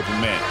find the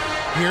open man.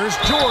 Here's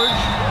George.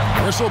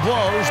 Whistle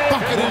blows.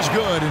 Bucket is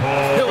good.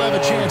 And he'll have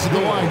a chance at the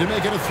line to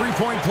make it a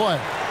 3-point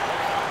play.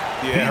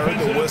 Yeah, heard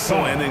the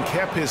whistle and then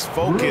kept his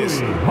focus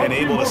and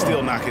able to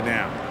still knock it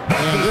down.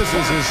 And this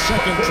is his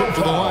second trip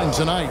to the line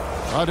tonight.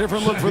 A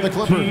different look for the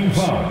Clippers.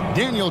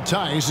 Daniel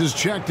Tice is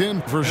checked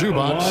in for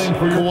Zubac.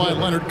 Kawhi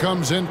Leonard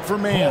comes in for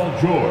Mann.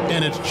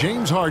 And it's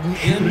James Harden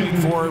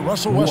in for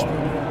Russell Westbrook.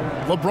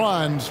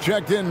 LeBron's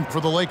checked in for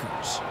the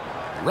Lakers.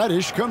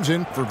 Reddish comes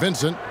in for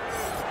Vincent.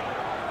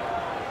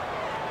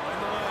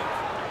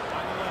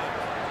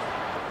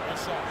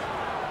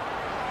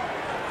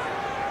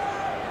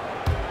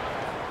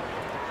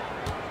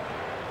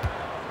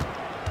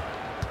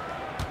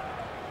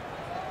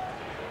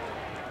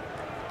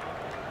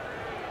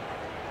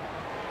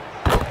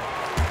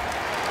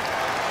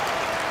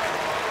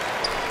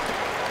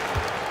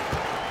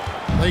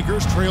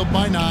 Lakers trailed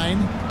by 9.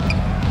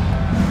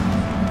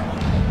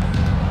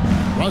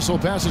 Russell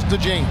passes to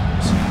James.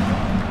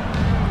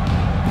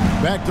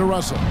 Back to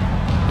Russell.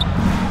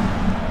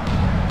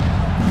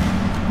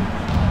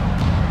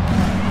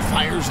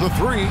 Fires the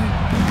 3.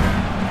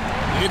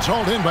 It's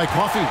hauled in by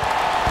Coffey.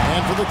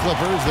 And for the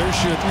Clippers, they're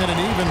shooting at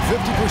an even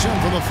 50%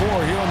 from the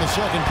floor here in the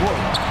second quarter.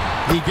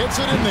 He gets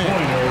it in there.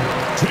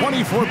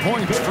 24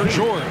 points for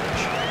George.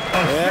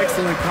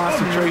 Excellent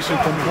concentration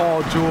from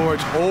Paul George,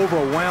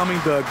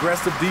 overwhelming the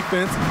aggressive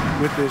defense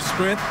with his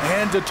strength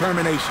and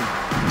determination.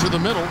 To the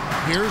middle,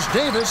 here's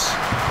Davis.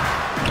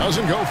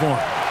 Doesn't go for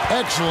it.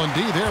 Excellent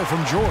D there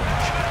from George.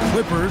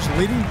 Clippers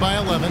leading by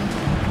 11.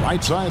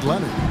 Right side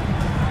Leonard.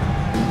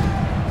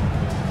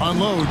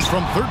 Unloads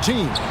from 13.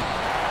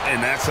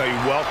 And that's a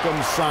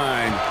welcome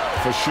sign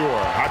for sure.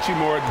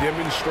 Hachimura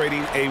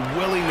demonstrating a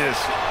willingness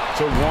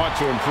to want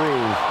to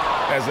improve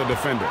as a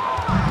defender.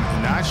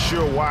 Not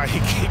sure why he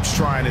keeps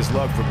trying his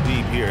luck from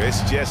deep here.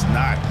 It's just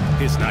not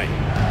his night.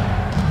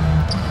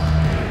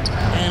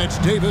 And it's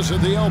Davis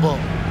at the elbow.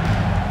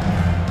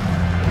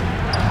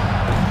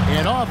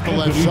 And off the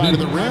left side of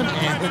the rim,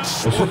 and it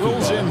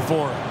swirls in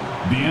for him.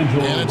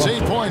 And it's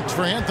 8 points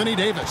for Anthony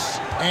Davis.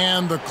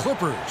 And the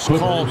Clippers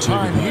call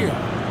time here.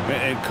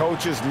 And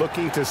coaches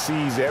looking to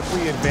seize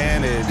every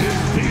advantage,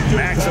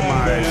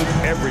 maximize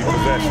every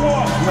possession.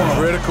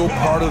 Critical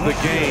part of the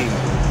game.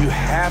 You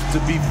have to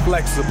be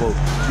flexible.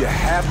 You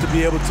have to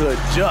be able to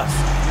adjust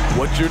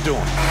what you're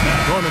doing.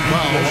 Norman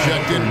Powell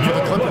checked in for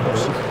the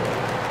Clippers.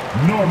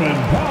 Norman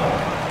Powell.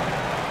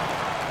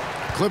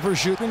 Clippers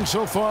shooting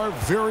so far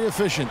very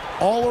efficient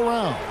all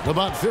around,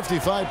 about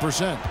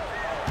 55%.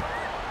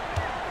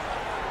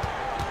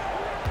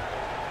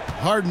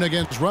 Harden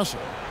against Russell.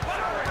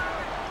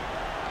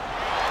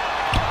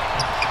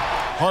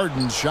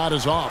 Harden's shot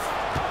is off.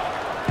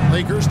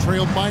 Lakers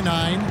trailed by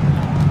 9.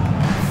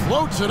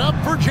 Floats it up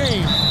for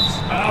James.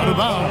 Out of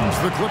bounds,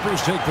 the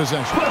Clippers take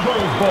possession.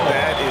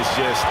 That is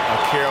just a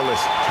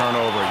careless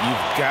turnover.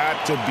 You've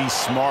got to be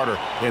smarter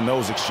in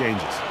those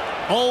exchanges.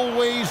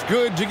 Always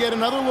good to get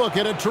another look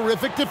at a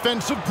terrific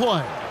defensive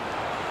play.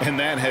 And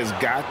that has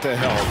got to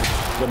help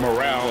the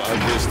morale of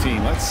this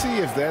team. Let's see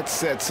if that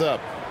sets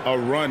up a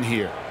run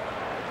here.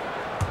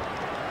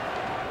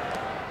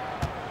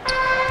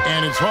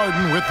 And it's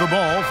Harden with the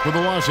ball for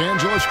the Los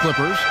Angeles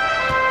Clippers.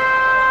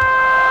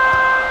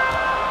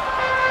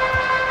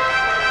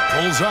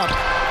 Pulls up.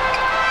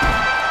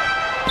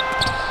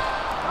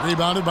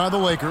 Rebounded by the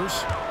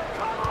Lakers.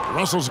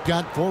 Russell's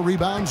got 4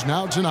 rebounds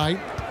now tonight.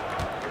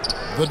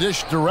 The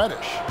dish to Reddish.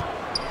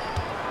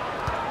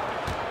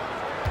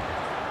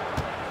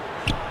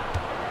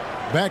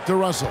 Back to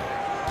Russell.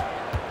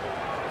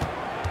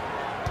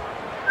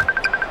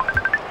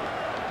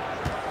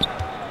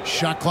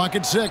 Shot clock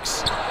at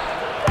 6.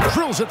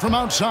 Drills it from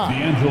outside.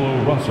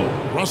 D'Angelo Russell.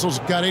 Russell's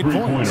got 8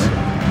 points.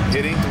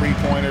 Hitting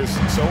three-pointers,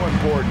 so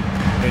important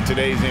in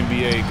today's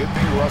NBA. Good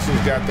thing Russell's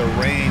got the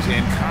range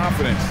and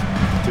confidence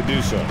to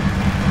do so.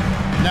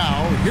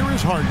 Now, here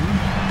is Harden.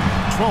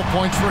 12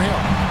 points for him.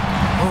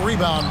 A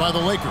rebound by the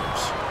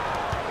Lakers.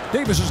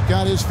 Davis has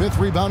got his 5th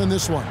rebound in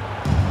this one.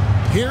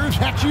 Here's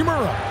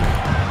Hachimura.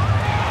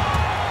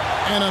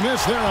 And a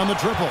miss there on the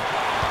triple.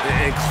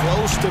 And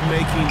close to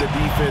making the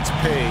defense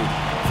pay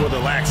for the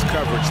lax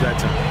coverage that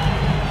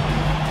time.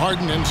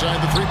 Harden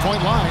inside the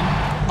three-point line.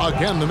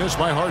 Again, the miss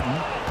by Harden.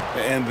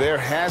 And there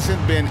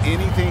hasn't been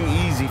anything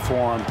easy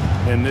for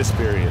him in this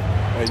period.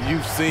 And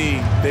you've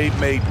seen they've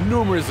made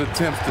numerous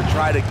attempts to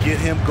try to get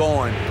him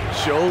going.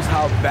 Shows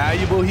how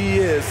valuable he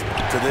is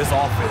to this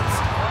offense.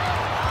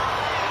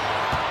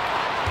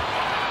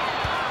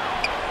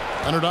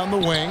 Leonard on the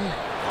wing.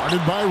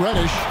 Guarded by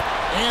Reddish.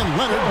 And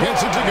Leonard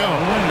gets it to go.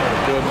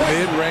 The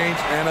mid-range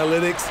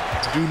analytics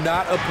do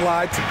not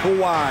apply to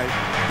Kawhi.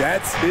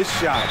 That's his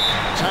shot.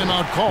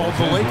 Timeout called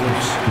the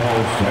Lakers.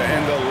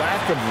 And the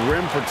lack of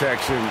rim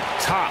protection,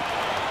 top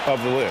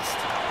of the list.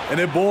 And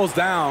it boils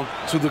down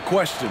to the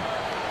question.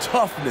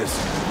 Toughness.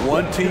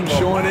 One team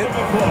showing it,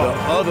 the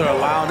other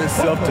allowing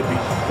itself to be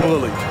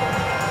bullied.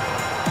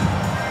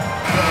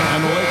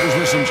 And the Lakers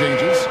with some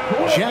changes.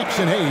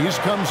 Jackson Hayes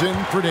comes in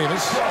for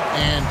Davis.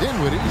 And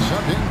Dinwiddie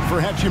subbed in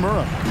for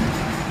Hachimura.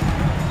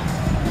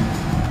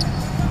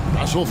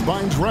 Russell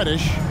finds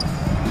Reddish.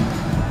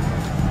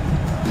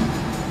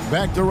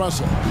 Back to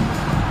Russell.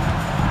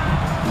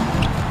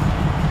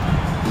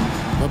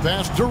 The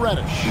pass to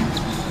Reddish.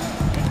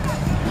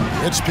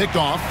 It's picked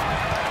off.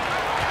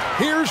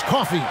 Here's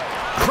Coffey.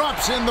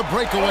 Drops in the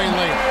breakaway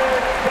layup.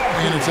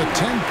 And it's a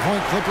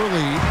 10-point Clipper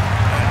lead.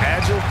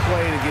 Agile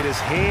play to get his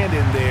hand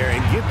in there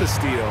and get the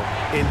steal.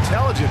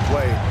 Intelligent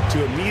play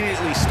to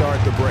immediately start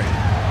the break.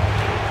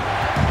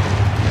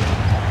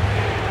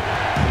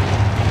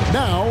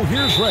 Now,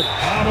 here's Reddish.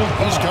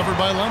 He's covered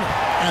by Leonard.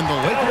 And the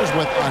Lakers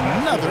with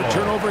another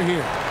turnover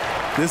here.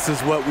 This is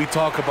what we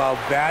talk about,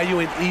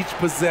 valuing each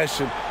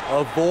possession,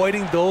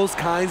 avoiding those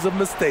kinds of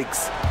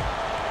mistakes.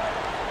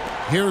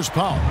 Here's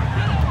Powell.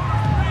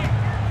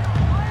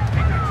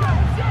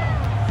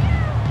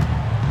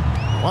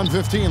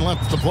 .115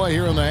 left to play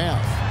here in the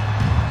half.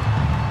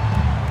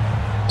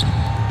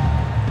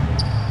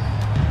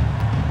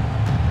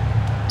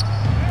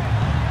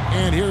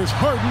 And here's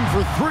Harden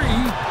for 3.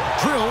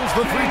 Drills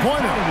the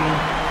three-pointer.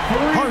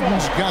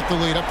 Harden's got the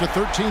lead up to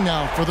 13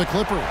 now for the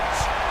Clippers.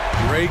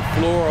 Great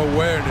floor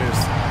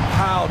awareness.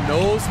 Powell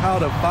knows how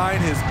to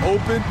find his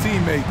open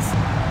teammates.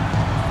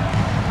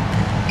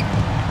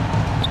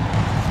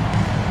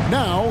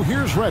 Now,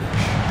 here's Reddish.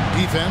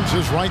 Defense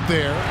is right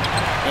there.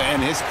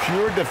 And his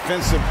pure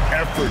defensive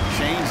effort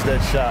changed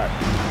that shot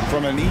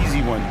from an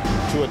easy one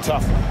to a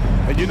tough one.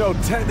 And you know,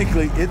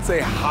 technically, it's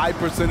a high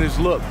percentage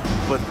look,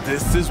 but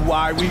this is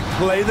why we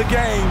play the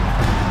game.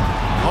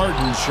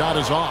 Harden's shot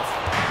is off.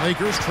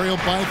 Lakers trailed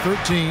by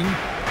 13.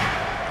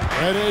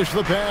 Reddish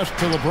the pass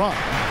to LeBron.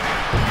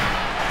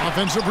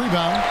 Offensive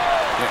rebound.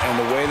 And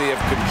the way they have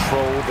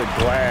controlled the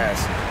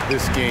glass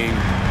this game,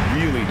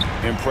 really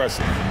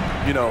impressive.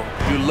 You know,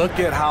 you look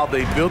at how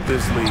they built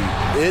this lead.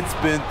 It's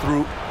been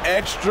through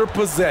extra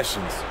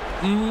possessions.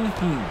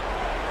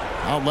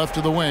 Out left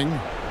to the wing.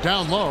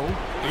 Down low.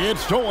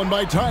 It's stolen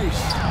by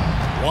Tice.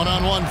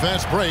 One-on-one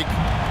fast break.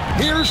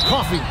 Here's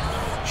Coffey.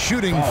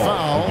 Shooting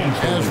foul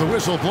as the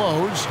whistle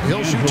blows.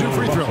 He'll shoot 2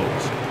 free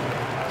throws.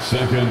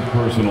 Second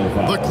personal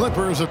foul. The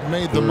Clippers have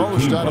made the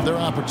most out of their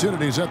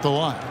opportunities at the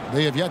line.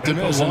 They have yet to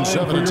miss in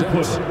 7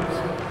 attempts.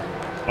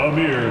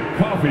 Amir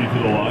Coffey to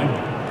the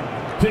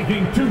line,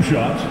 taking 2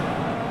 shots.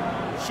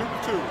 Shoot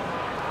 2.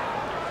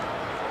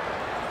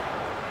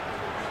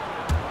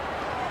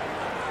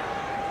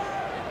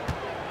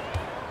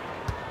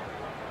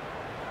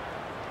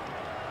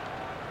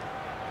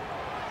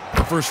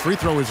 The first free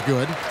throw is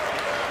good.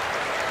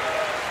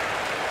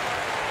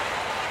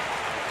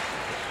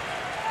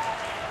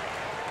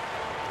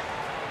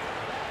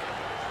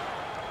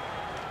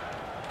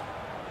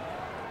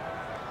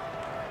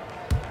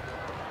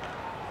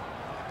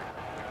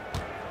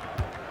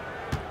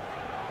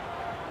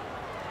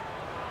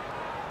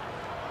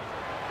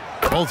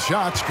 Both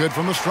shots good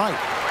from the stripe.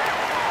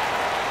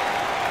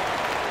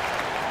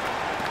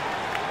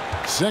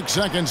 6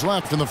 seconds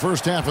left in the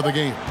first half of the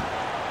game.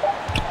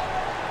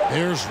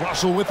 There's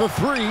Russell with the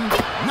 3.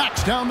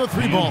 Knocks down the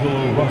 3-ball.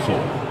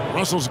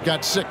 Russell's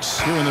got 6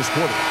 here in this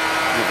quarter.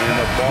 And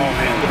the ball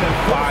handling,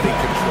 body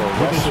control.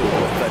 Russell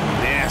with a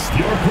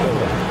nasty.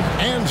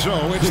 And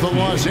so it's the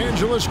Los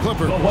Angeles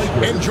Clippers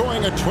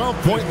enjoying a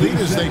 12-point lead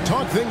as they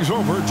talk things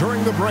over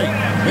during the break.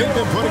 They've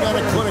been putting on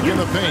a clinic in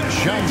the paint.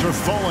 Shots are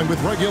falling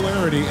with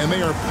regularity, and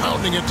they are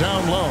pounding it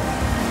down low.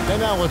 And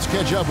now let's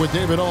catch up with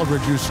David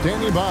Aldridge, who's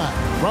standing by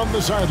from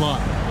the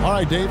sideline. All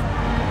right, Dave.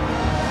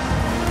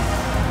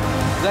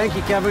 Thank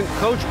you, Kevin.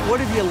 Coach, what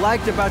have you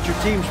liked about your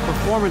team's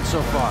performance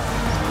so far?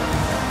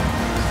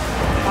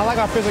 I like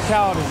our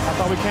physicality. I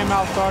thought we came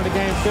out, started the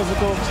game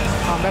physical.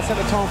 That set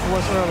the tone for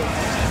us early.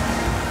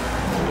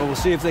 Well, we'll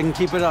see if they can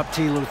keep it up,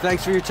 T. Lou.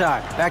 Thanks for your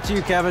time. Back to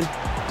you, Kevin.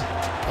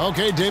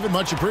 Okay, David,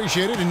 much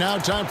appreciated. And now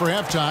time for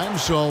halftime.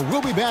 So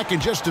we'll be back in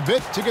just a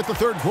bit to get the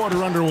third quarter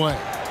underway.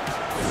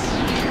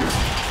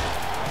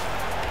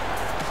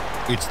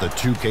 It's the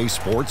 2K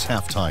Sports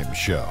Halftime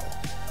Show.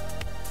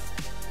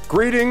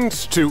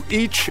 Greetings to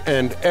each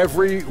and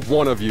every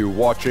one of you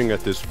watching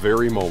at this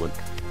very moment.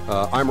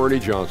 I'm Ernie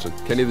Johnson.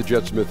 Kenny the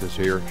Jet Smith is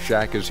here.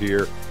 Shaq is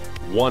here.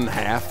 One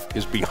half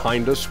is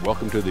behind us.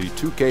 Welcome to the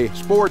 2K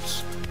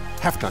Sports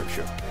Halftime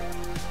Show.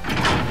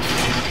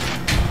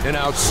 An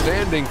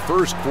outstanding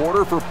first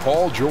quarter for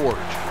Paul George.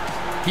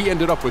 He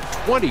ended up with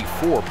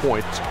 24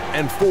 points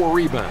and 4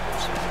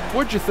 rebounds.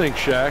 What'd you think,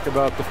 Shaq,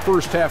 about the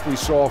first half we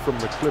saw from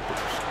the Clippers?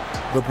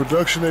 The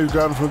production they've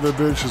gotten from their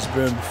bench has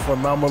been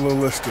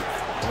phenomenalistic.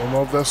 I don't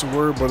know if that's a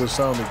word, but it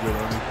sounded good,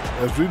 Ernie.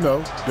 As we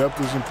know, depth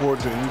is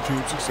important to any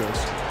team's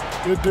success.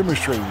 They're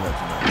demonstrating that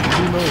tonight.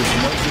 Who knows? You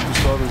might get the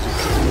starters at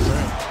the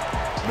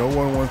advantage. No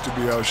one wants to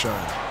be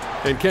outshined.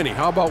 And Kenny,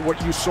 how about what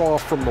you saw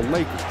from the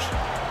Lakers?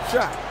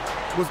 Shaq,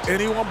 was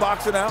anyone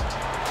boxing out?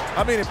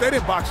 I mean, if they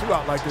didn't box you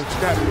out like this,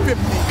 you got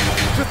 50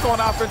 just on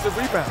offensive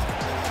rebounds.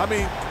 I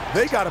mean,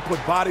 they got to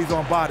put bodies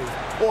on bodies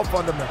or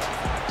fundamentals.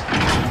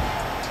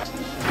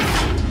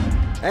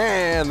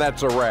 And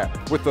that's a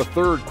wrap. With the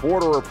third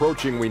quarter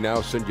approaching, we now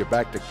send you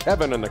back to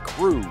Kevin and the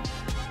crew.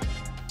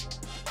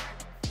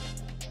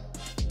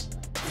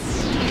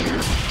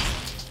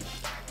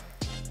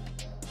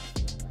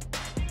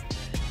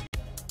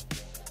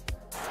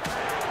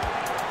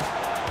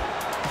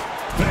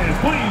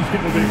 Please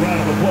give a big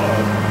round of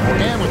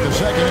applause. And with the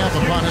second half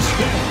upon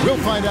us, we'll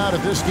find out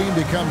if this game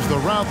becomes the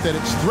route that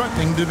it's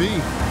threatening to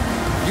be.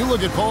 You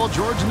look at Paul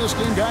George in this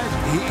game, guys,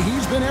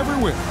 he's been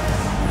everywhere.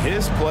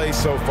 His play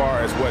so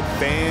far is what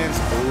fans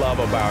love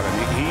about him.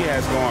 He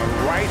has gone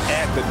right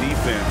at the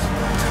defense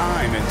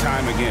time and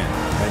time again.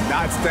 And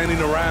not standing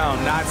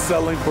around, not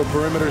settling for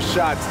perimeter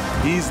shots.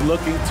 He's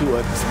looking to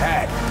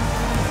attack.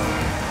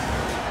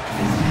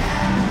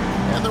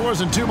 And there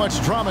wasn't too much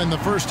drama in the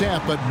first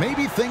half, but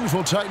maybe things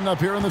will tighten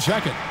up here in the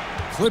second.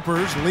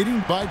 Clippers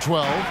leading by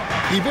 12.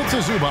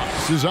 Ivica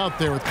Zubac is out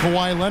there with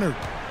Kawhi Leonard.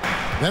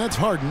 Then it's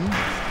Harden,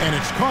 and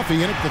it's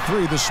Coffey in at the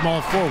 3, the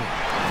small forward.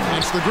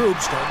 That's the group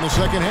starting the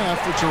second half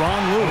for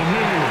Tyronn Lue.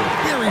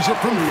 Buries it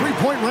from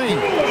three-point range.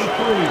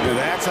 Yeah,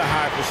 that's a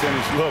high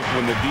percentage look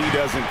when the D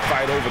doesn't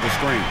fight over the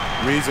screen.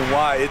 Reason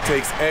why it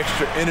takes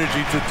extra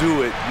energy to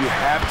do it. You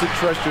have to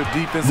trust your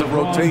defensive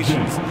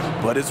rotations,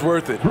 but it's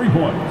worth it. 3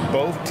 points.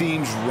 Both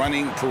teams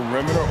running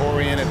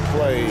perimeter-oriented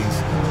plays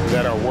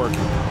that are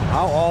working.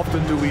 How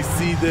often do we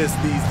see this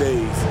these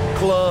days?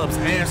 Clubs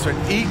answering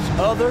each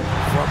other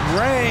from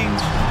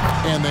range.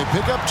 And they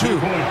pick up 2.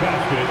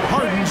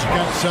 Harden's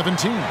got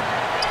 17.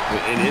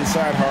 An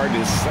inside Harden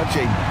is such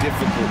a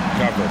difficult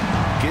cover.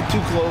 Get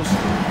too close,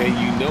 and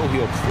you know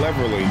he'll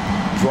cleverly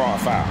draw a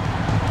foul.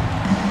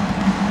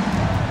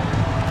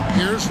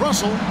 Here's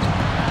Russell.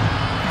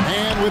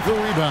 And with the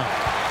rebound.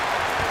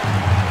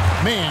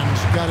 Mann's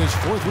got his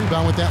 4th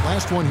rebound with that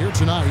last one here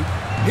tonight.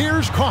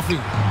 Here's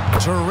Coffey.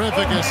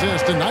 Terrific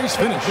assist, a nice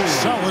finish.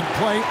 Solid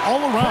play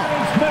all around.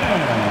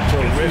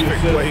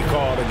 Terrific play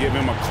call to give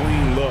him a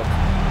clean look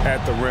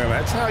at the rim.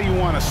 That's how you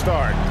want to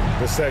start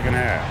the second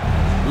half.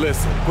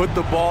 Listen, put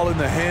the ball in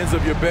the hands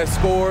of your best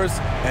scorers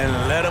and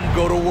let them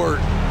go to work.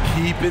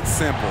 Keep it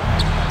simple.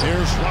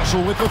 There's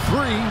Russell with the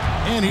 3,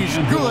 and he's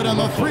good on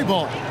the 3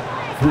 ball.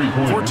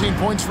 14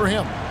 points for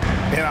him.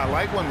 And I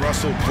like when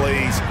Russell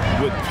plays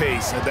with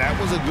pace. That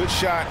was a good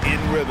shot in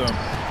rhythm,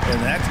 and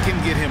that can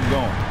get him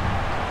going.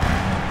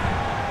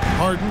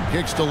 Harden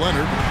kicks to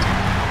Leonard.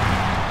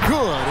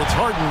 Good. It's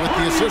Harden with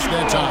the assist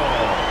that time.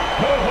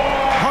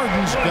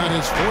 Harden's got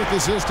his 4th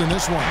assist in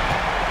this one.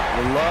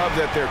 I love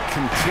that they're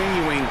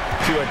continuing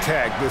to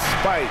attack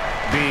despite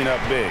being up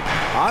big.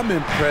 I'm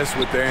impressed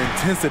with their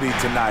intensity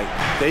tonight.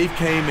 They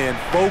came in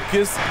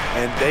focused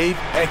and they've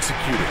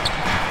executed.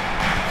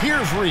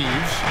 Here's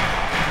Reeves.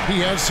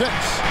 He has 6.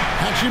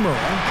 Hachimura.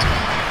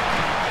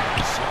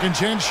 Second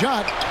chance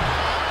shot.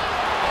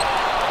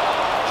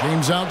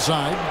 James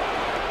outside.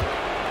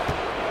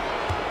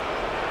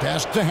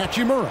 Pass to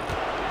Hachimura.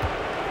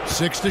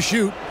 6 to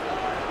shoot.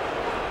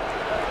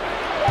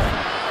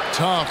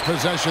 Tough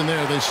possession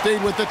there. They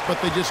stayed with it,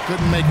 but they just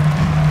couldn't make it.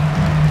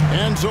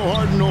 And so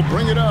Harden will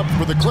bring it up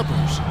for the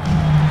Clippers.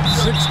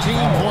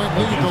 16-point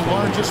lead, the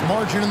largest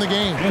margin in the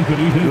game.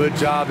 Good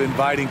job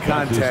inviting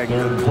contact.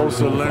 The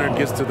closer Leonard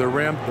gets to the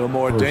rim, the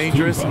more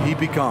dangerous he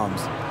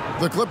becomes.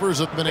 The Clippers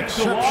have been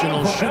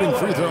exceptional shooting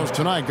free throws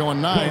tonight,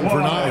 going 9 for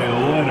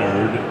 9.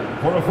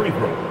 Leonard for a free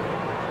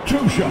throw.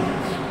 2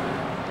 shots.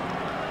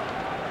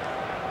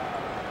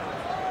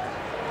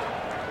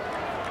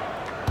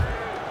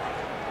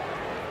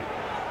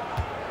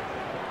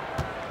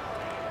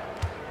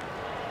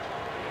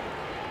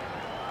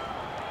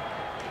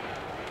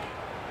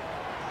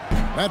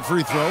 That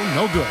free throw,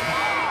 no good.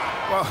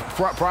 Well,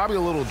 probably a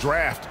little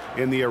draft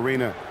in the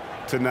arena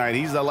tonight.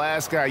 He's the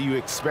last guy you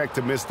expect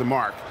to miss the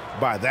mark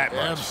by that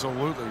much.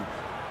 Absolutely.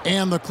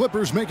 And the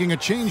Clippers making a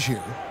change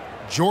here.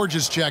 George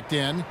is checked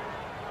in.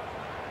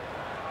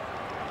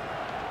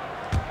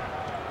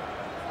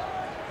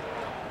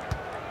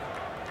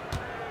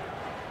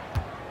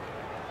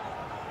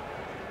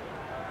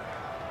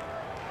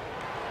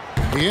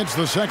 He hits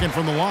the second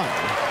from the line.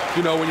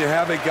 You know, when you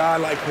have a guy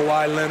like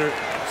Kawhi Leonard,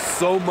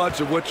 so much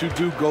of what you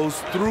do goes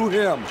through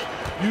him.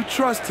 You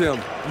trust him.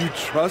 You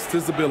trust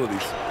his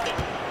abilities.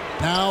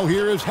 Now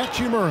here is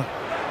Hachimura.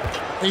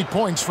 8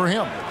 points for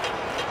him.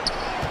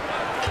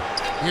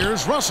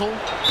 Here's Russell.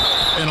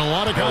 And a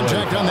lot of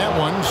contact on that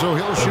one, so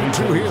he'll shoot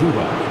 2 here.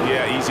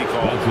 Yeah, easy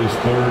call. That's his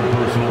 3rd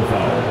personal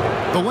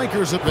foul. The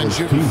Lakers have been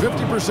shooting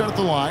 50% at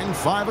the line,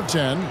 5 of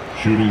 10.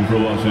 Shooting for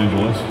Los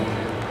Angeles,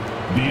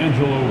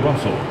 D'Angelo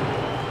Russell.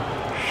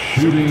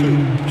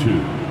 Shooting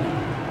 2.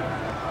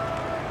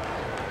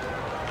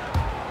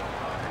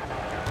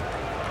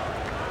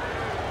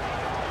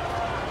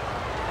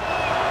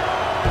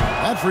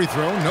 That free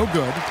throw, no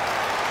good.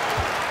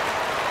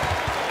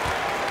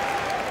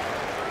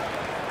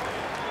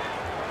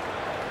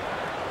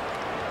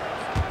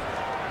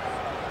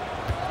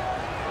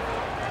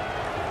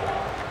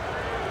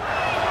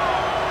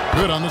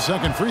 Good on the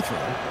second free throw.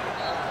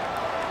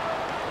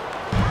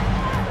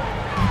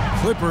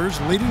 Clippers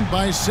leading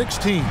by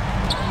 16.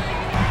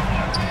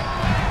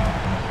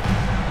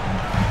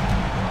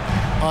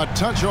 A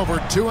touch over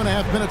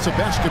 2.5 minutes of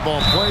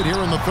basketball played here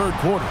in the 3rd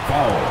quarter.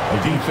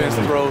 Foul. Defense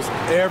throws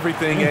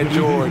everything at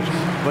George,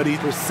 but he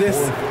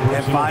persists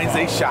and finds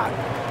a shot.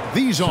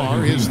 These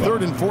are his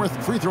 3rd and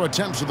 4th free throw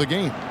attempts of the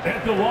game.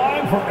 At the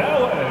line for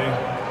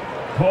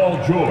LA, Paul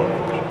George.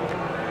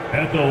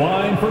 At the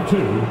line for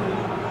 2.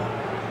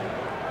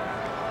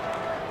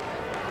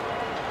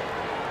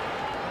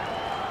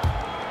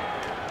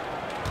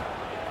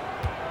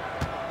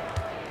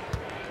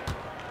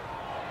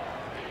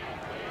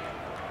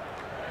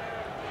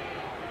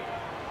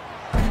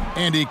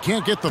 And he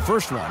can't get the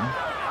first one.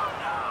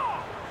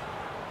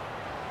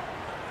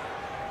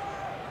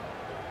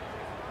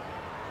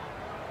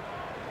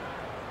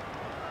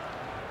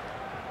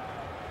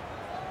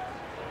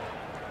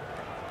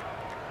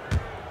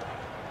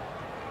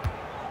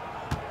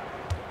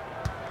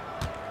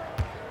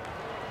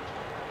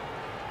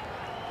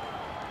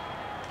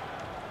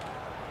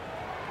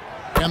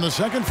 And the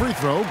second free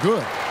throw,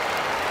 good.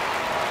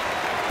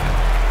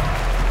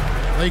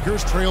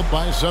 Lakers trailed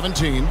by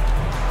 17.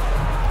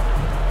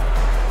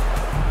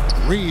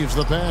 Reeves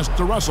the pass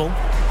to Russell.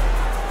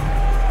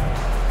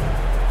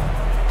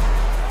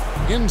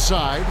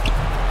 Inside.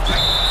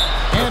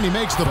 And he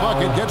makes the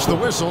bucket, gets the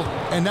whistle,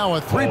 and now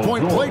a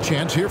 3-point play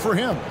chance here for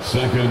him.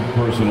 2nd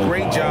personal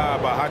Great foul.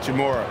 job by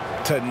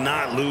Hachimura to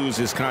not lose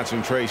his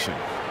concentration.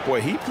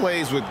 Boy, he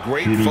plays with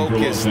great Shooting for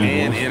focus Los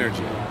and Angeles.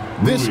 energy.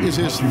 This is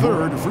his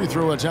 3rd free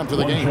throw attempt of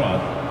the 1 game.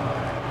 shot.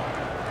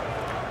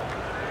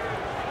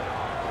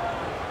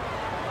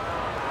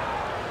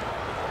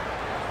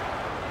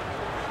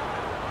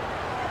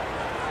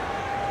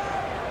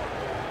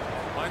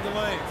 Mind the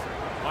lanes.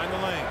 Mind the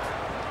lanes.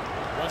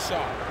 1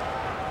 shot.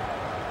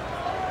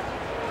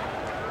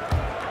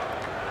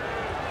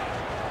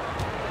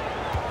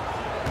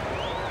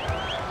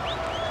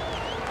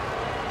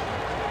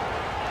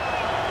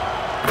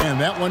 And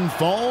that one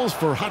falls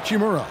for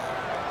Hachimura.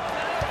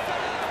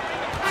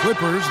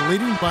 Clippers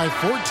leading by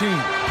 14.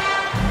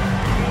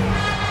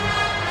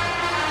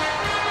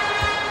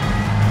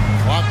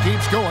 Clock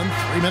keeps going.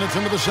 3 minutes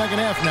into the second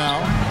half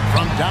now.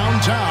 From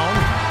downtown.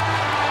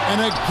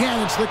 And again,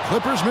 it's the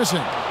Clippers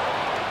missing.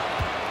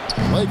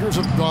 Lakers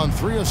have gone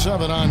 3 of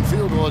 7 on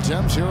field goal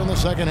attempts here in the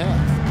second half.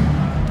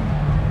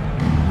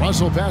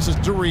 Russell passes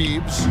to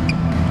Reeves.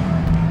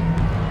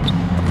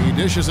 He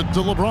dishes it to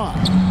LeBron.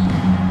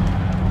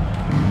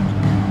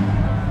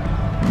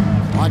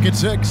 Clock at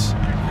 6.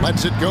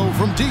 Lets it go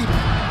from deep.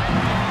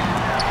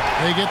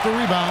 They get the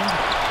rebound.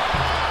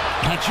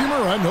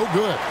 Hachimura, no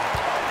good.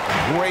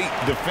 Great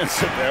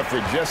defensive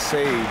effort, just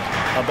saved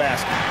a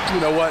basket.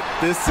 You know what?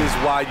 This is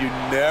why you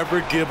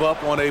never give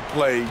up on a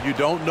play. You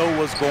don't know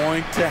what's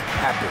going to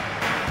happen.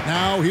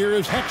 Now here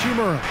is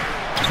Hachimura.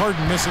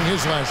 Harden missing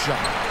his last shot.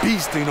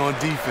 Beasting on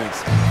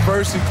defense.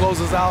 First he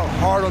closes out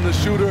hard on the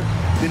shooter,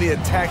 then he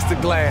attacks the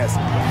glass.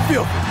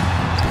 Filthy.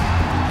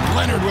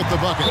 Leonard with the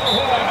bucket.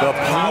 The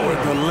power,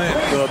 the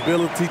length, the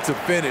ability to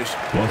finish.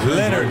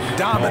 Leonard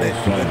dominant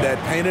in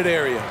that painted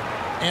area.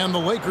 And the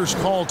Lakers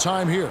call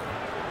time here.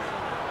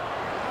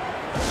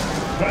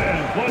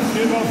 Fans, let's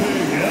give a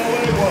big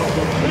LA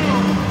welcome to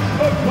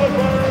the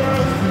Clippers.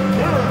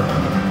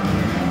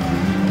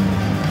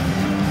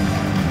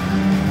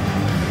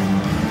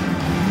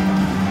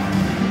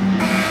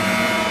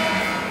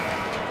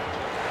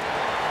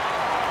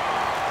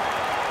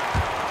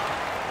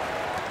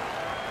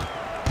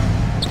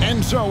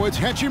 And so it's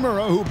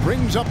Hachimura who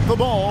brings up the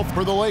ball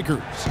for the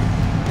Lakers.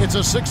 It's a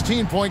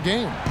 16-point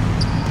game.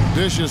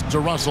 Dishes to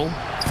Russell.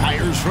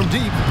 Fires from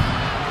deep.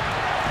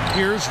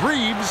 Here's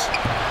Reeves.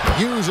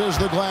 Uses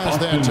the glass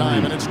that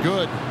time, and it's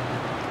good.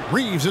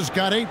 Reeves has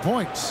got 8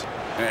 points.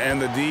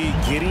 And the D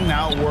getting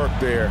outworked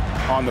there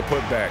on the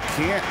putback.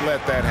 Can't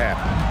let that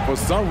happen. For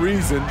some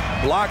reason,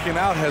 blocking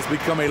out has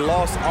become a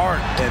lost art,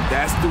 and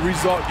that's the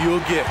result you'll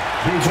get.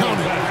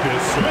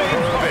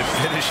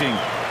 Finishing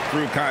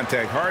through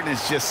contact. Harden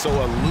is just so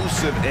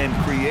elusive and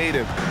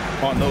creative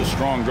on those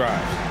strong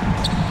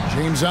drives.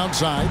 James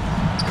outside.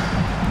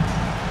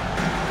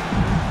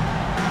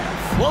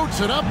 Floats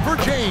it up for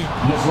James.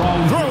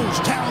 Throws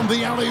down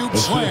the alley-oop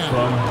slam.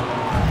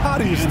 How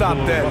do you stop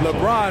that?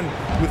 LeBron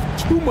with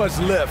too much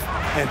lift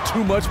and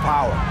too much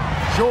power.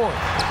 Short.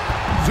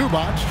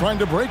 Zubac trying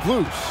to break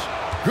loose.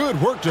 Good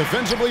work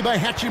defensively by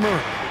Hachimura.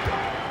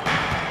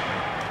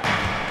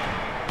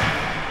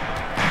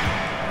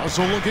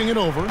 Also looking it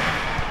over.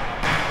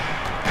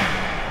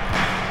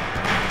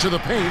 To the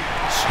paint.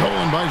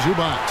 Stolen by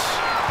Zubac.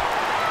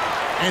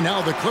 And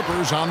now the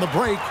Clippers on the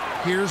break.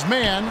 Here's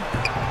Mann.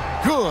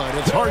 Good.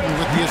 It's Harden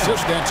with the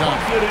assist that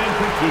time.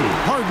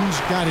 Harden's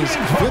got his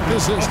 5th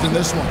assist in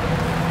this one.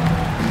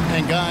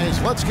 And guys,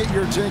 let's get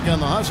your take on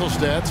the hustle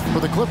stats for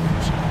the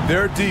Clippers.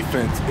 Their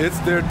defense. It's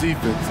their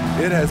defense.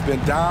 It has been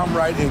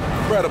downright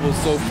incredible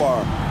so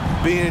far.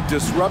 Being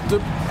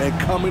disruptive and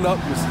coming up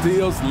with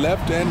steals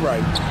left and right.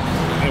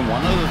 And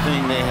one other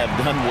thing they have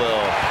done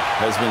well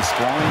has been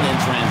scoring in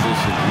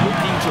transition,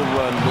 looking to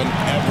run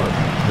whenever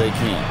they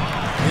can.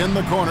 In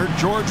the corner,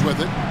 George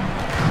with it.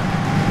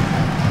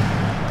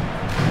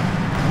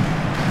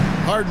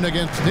 Harden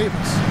against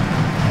Davis.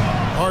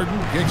 Harden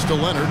kicks to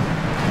Leonard.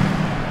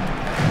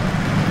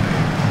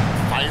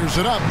 Fires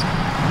it up.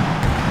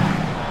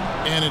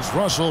 And it's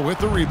Russell with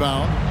the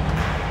rebound.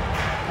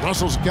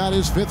 Russell's got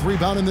his 5th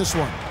rebound in this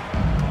one.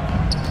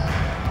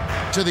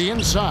 To the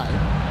inside.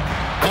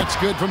 That's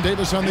good from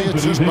Davis on the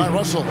assist by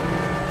Russell.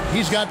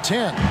 He's got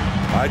 10.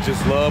 I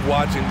just love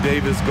watching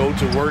Davis go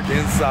to work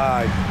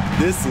inside.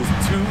 This is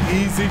too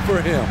easy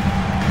for him.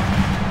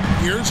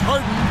 Here's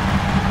Harden.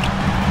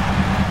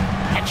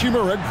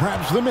 Hachimura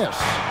grabs the miss.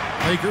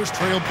 Lakers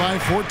trailed by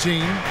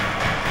 14.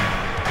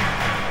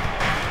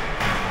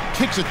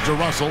 Kicks it to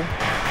Russell.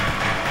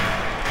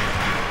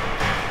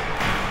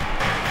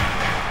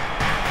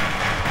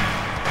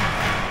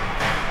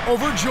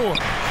 Over George.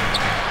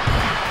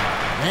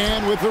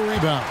 And with the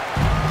rebound.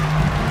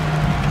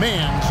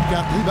 Mann's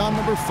got rebound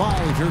number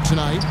 5 here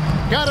tonight.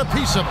 Got a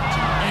piece of it.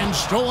 And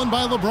stolen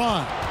by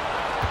LeBron.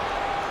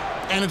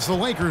 And it's the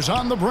Lakers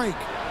on the break.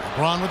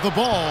 LeBron with the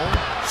ball.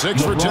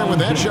 6 for 10 with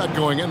that shot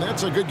going in.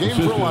 That's a good game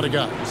for a lot of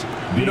guys.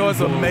 You know,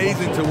 it's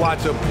amazing to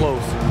watch up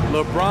close.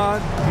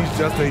 LeBron, he's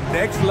just a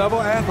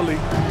next-level athlete.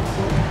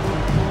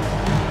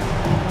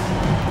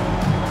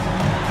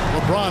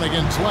 LeBron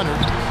against Leonard.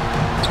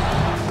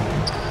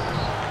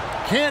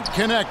 Can't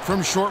connect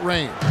from short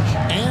range.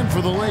 And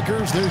for the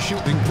Lakers, they're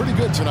shooting pretty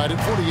good tonight at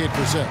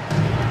 48%.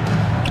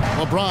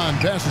 LeBron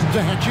passes to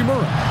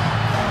Hachimura.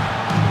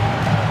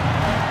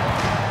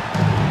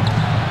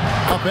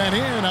 Up and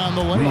in on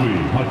the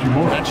layup.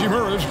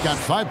 Hachimura's got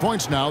 5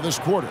 points now this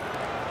quarter.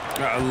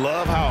 I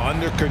love how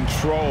under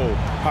control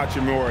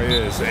Hachimura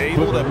is.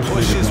 Able to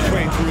push his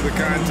way through the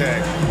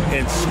contact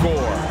and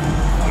score.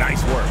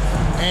 Nice work.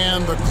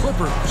 And the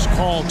Clippers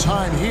call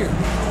time here.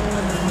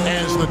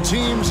 As the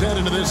teams head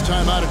into this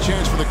timeout, a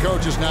chance for the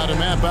coaches now to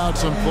map out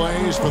some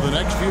plays for the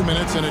next few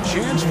minutes and a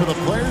chance for the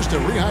players to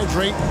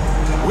rehydrate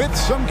with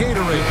some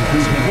Gatorade.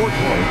 It's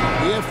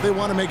important if they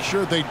want to make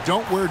sure they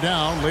don't wear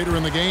down later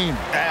in the game.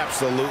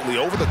 Absolutely.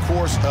 Over the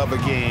course of a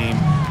game,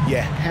 you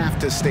have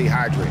to stay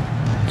hydrated.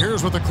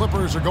 Here's what the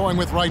Clippers are going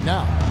with right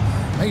now.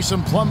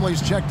 Mason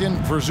Plumlee's checked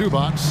in for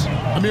Zubac.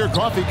 Amir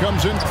Coffey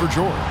comes in for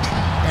George.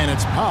 And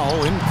it's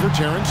Powell in for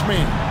Terrence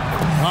Mann.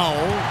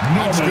 Powell,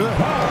 that's good.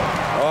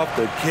 Off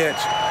the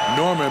catch,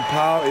 Norman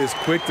Powell is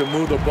quick to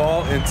move the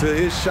ball into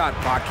his shot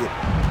pocket.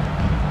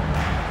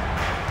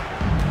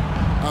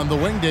 On the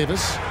wing,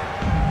 Davis.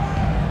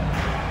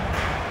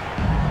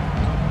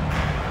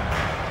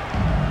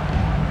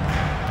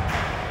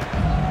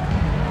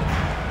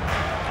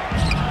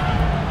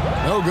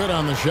 No good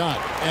on the shot,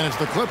 and it's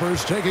the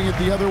Clippers taking it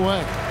the other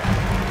way.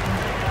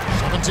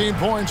 17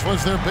 points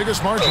was their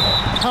biggest margin.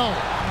 Powell.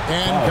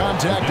 And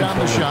contact on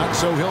the shot,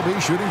 so he'll be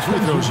shooting free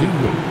throws here.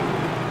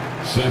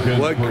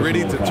 What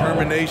gritty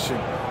determination.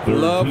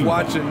 Love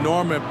watching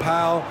Norman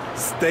Powell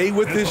stay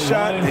with his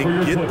shot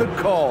and get the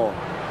call.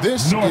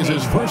 This is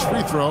his first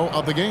free throw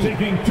of the game.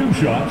 Taking 2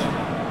 shots.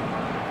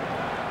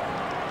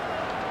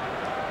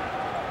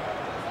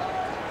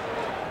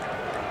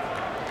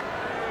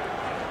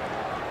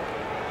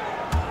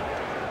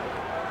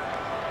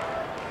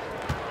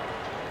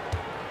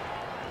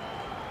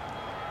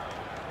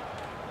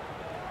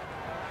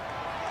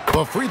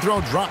 The free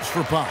throw drops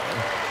for Powell.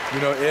 You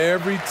know,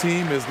 every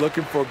team is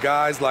looking for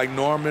guys like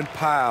Norman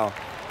Powell,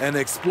 an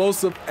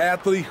explosive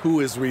athlete who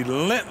is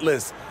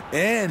relentless,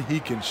 and he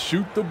can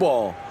shoot the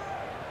ball.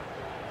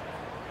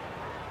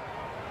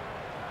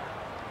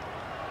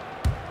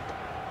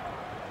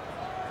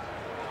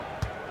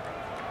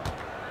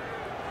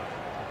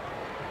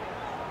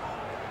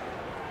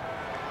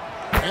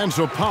 And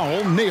so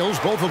Powell nails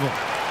both of them.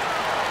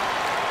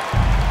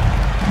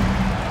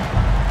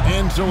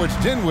 And so it's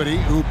Dinwiddie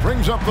who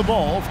brings up the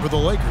ball for the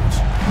Lakers.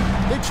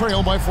 They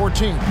trail by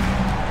 14.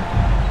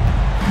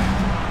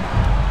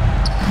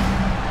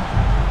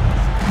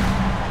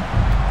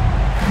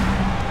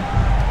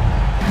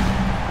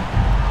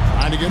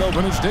 Trying to get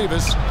open is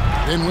Davis.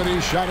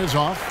 Dinwiddie's shot is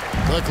off.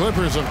 The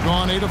Clippers have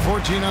gone 8 of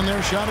 14 on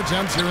their shot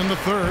attempts here in the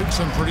third.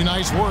 Some pretty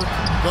nice work.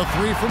 The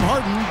three from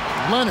Harden.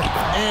 Leonard.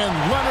 And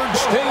Leonard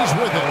stays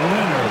with it.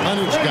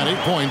 Leonard's got 8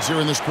 points here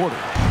in this quarter.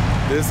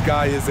 This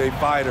guy is a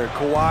fighter.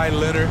 Kawhi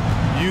Leonard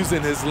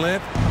using his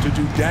length to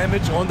do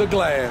damage on the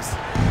glass.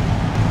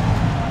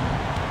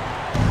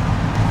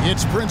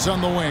 It's Prince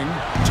on the wing.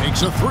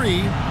 Takes a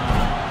three.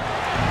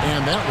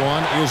 And that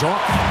one is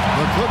off.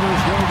 The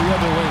Clippers go the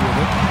other way with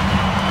it.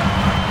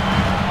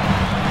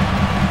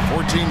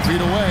 14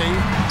 feet away.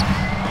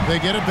 They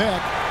get it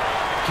back.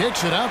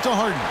 Kicks it out to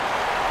Harden.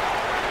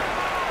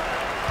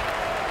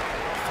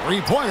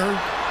 Three-pointer.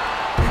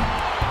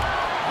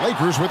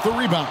 Lakers with the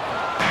rebound.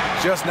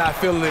 Just not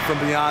feeling it from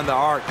beyond the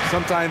arc.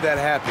 Sometimes that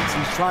happens.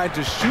 He's trying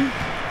to shoot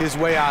his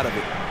way out of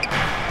it.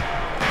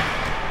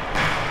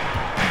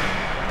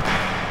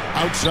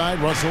 Outside,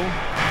 Russell.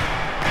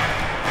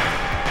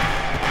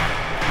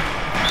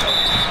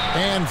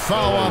 And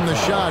foul on the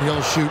shot.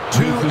 He'll shoot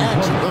 2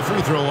 at the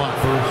free throw line.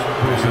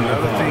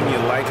 Another thing you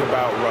like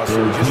about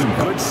Russell, just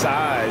good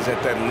size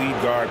at that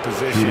lead guard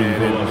position,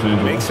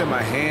 and makes him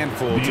a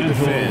handful to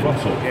defend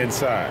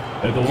inside.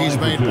 He's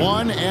made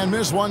one and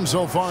missed one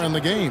so far in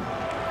the game.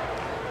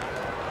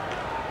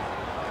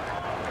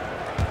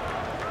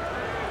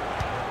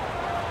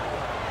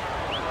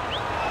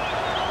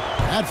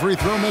 That free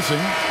throw missing.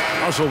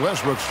 Russell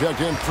Westbrook's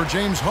checked in for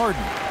James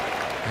Harden.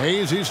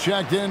 Hayes, he's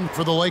checked in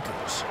for the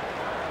Lakers.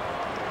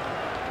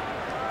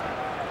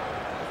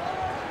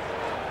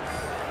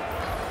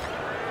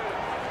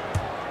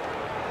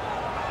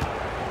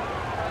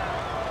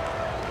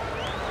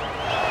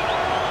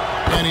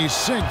 And he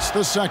sinks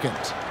the second.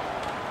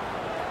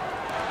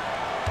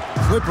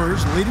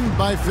 Clippers leading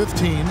by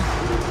 15.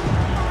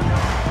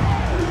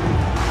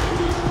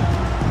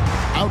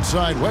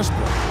 Outside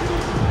Westbrook.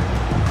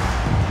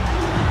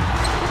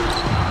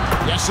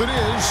 Yes, it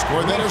is.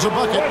 Scored that as a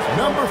bucket.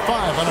 Number 5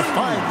 on a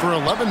 5 for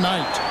 11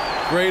 night.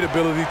 Great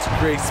ability to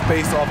create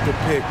space off the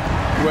pick.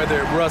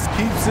 Whether Russ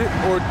keeps it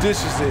or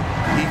dishes it,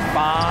 he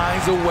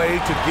finds a way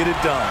to get it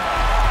done.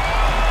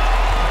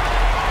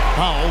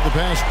 Powell, the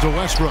pass to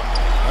Westbrook.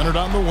 Leonard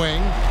on the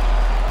wing.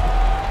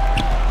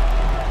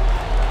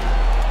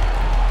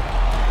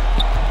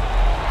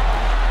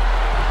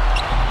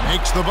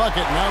 Makes the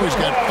bucket. Now he's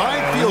got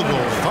 5 field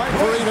goals. 5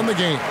 for 8 in the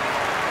game.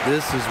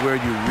 This is where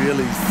you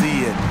really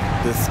see it.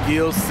 The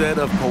skill set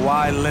of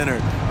Kawhi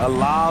Leonard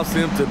allows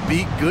him to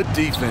beat good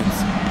defense.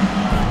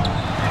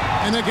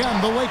 And again,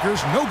 the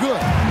Lakers no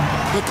good.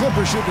 The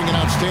Clippers shooting an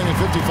outstanding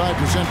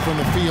 55% from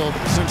the field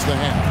since the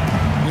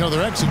half. You know,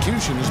 their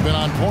execution has been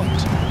on point.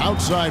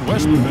 Outside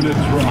Westbrook.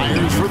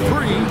 Fires for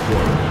 3.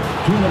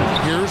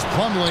 Here's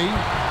Plumlee.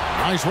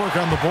 Nice work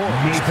on the board.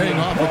 He's paying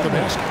off with the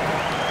basket.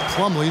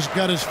 Plumlee's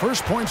got his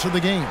first points of the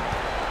game.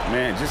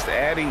 Man, just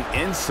adding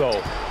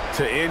insult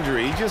to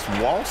injury. He just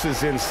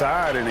waltzes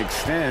inside and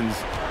extends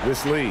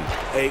this lead.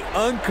 A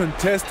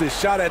uncontested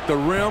shot at the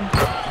rim,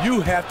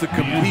 you have to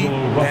compete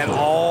at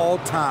all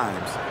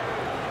times.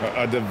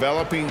 A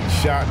developing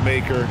shot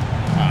maker.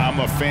 I'm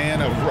a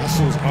fan of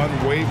Russell's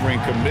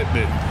unwavering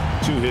commitment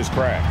to his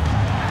craft.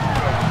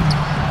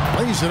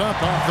 Lays it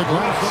up off the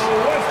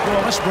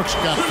glass. Westbrook's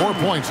got 4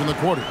 points in the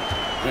quarter.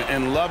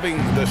 And loving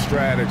the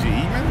strategy.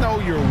 Even though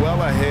you're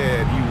well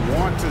ahead, you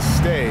want to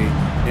stay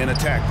in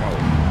attack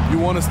mode. You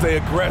want to stay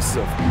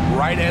aggressive,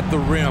 right at the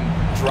rim,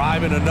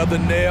 driving another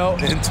nail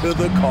into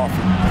the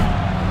coffin.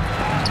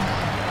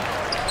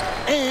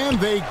 And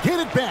they get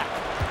it back.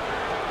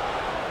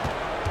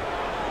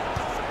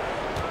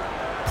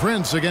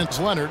 Prince against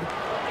Leonard.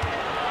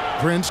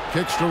 Prince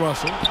kicks to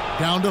Russell.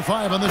 Down to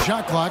 5 on the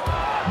shot clock.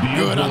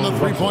 Good on the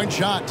three-point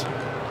shot.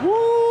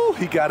 Woo!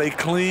 He got a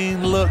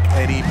clean look,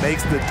 and he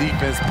makes the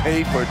defense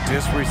pay for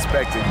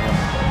disrespecting him.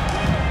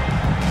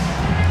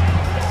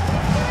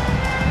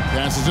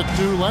 Passes it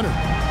to Leonard.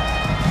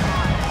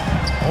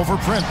 Over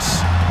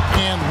Prince.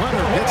 And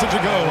Leonard gets it to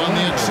go on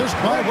the assist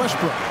by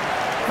Westbrook.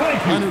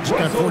 Leonard's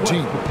got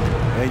 14.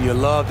 And you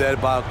love that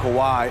about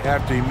Kawhi.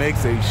 After he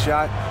makes a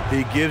shot,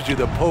 he gives you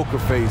the poker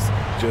face.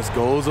 Just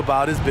goes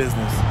about his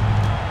business.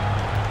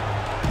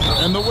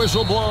 And the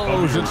whistle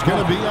blows. It's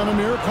going to be on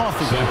Amir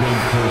Coffey.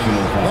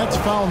 That's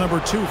foul number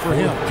 2 for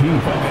him.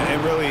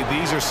 And really,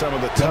 these are some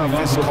of the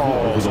toughest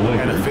calls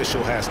an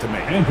official has to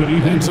make.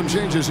 And some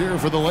changes here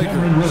for the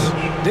Lakers.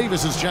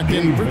 Davis is checked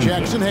in for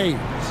Jackson Hayes.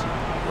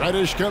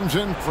 Reddish comes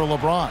in for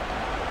LeBron.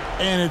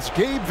 And it's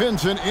Gabe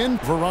Vincent in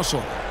for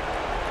Russell.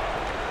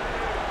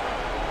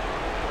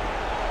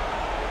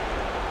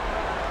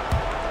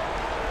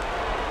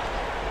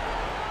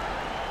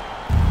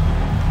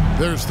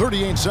 There's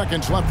 38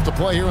 seconds left to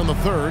play here in the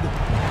third.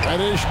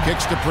 Reddish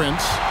kicks to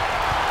Prince.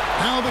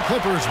 Now the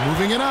Clippers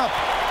moving it up.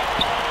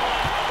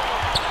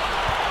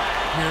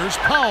 Here's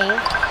Powell.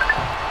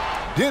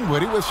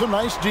 Dinwiddie with some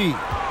nice D.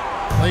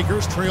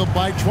 Lakers trailed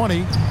by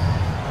 20.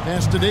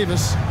 Pass to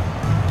Davis.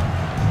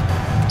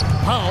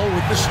 Powell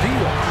with the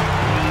steal.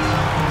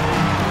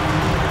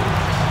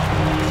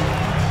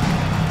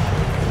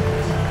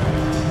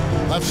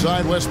 Left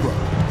side, Westbrook.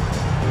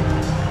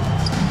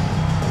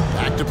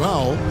 Back to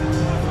Powell.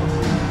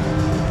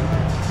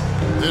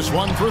 This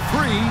one for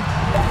three.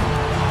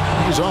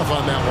 He's off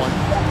on that one.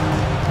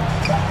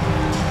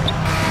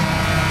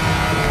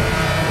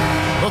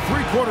 The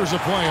 3 quarters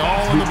of play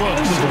all in the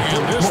books.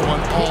 And this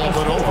one all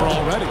but over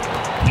already.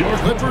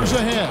 Clippers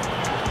ahead.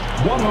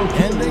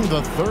 Ending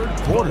the 3rd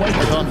quarter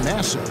with a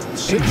massive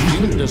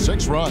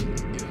 16-6 run.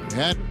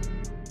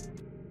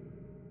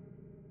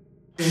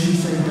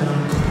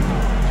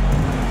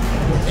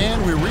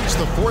 And we reach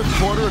the 4th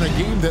quarter in a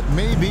game that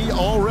may be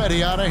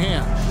already out of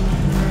hand.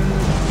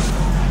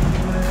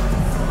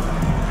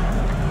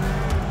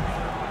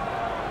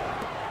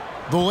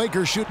 The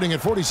Lakers shooting at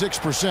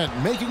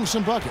 46%, making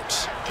some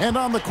buckets. And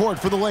on the court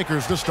for the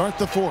Lakers to start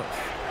the 4th.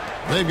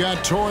 They've got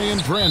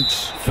Taurean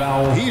Prince.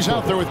 He's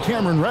out there with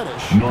Cameron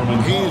Reddish.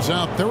 He's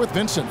out there with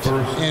Vincent.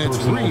 And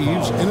it's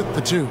Reeves in at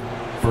the 2.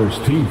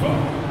 First team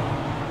foul.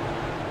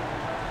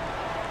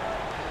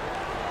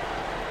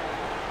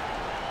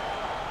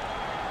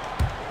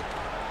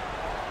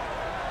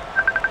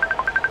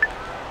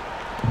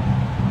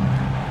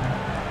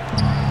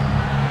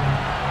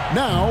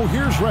 Now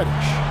here's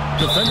Reddish.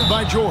 Defended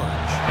by George.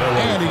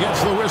 And he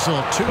gets the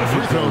whistle. 2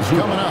 free throws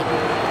coming up.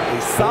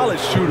 A solid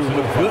shooter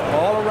with good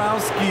all-around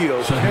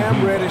skills.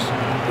 Cam Reddish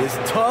is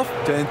tough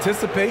to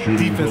anticipate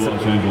defensively.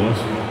 Los Angeles,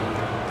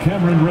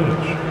 Cameron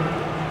Reddish.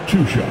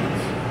 2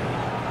 shots.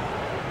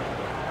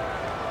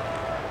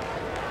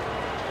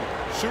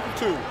 Shooting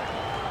 2.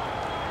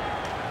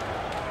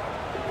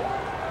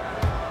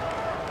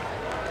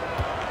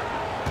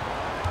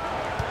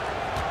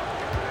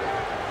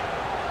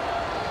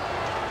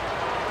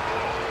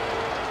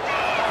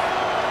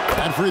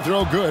 That free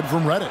throw good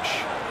from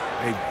Reddish.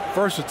 A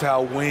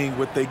versatile wing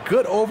with a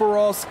good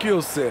overall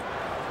skill set.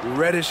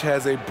 Reddish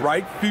has a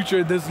bright future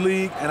in this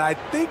league, and I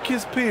think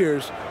his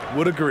peers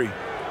would agree.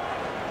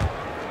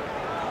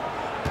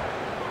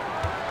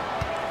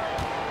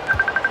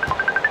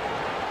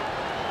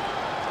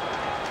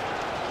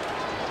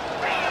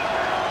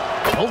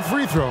 Both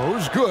free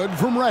throws good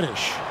from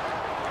Reddish.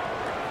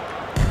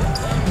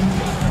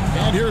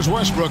 And here's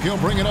Westbrook. He'll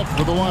bring it up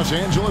for the Los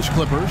Angeles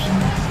Clippers.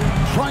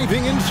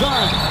 Driving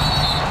inside.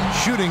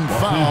 Shooting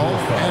foul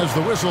as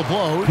the whistle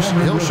blows.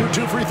 He'll shoot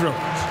 2 free throws.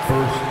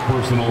 First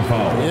personal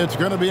foul. It's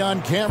going to be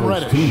on Cam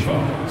Reddish.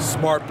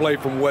 Smart play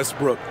from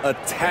Westbrook,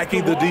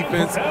 attacking the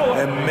defense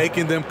and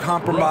making them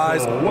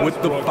compromise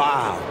with the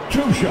foul.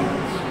 2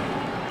 shots.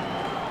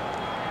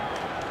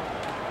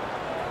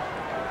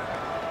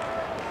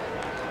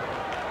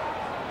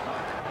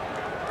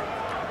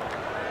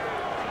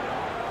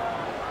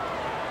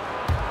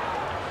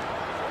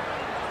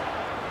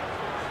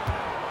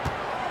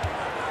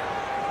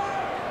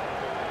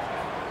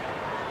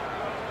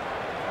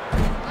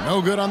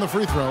 No good on the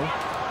free throw.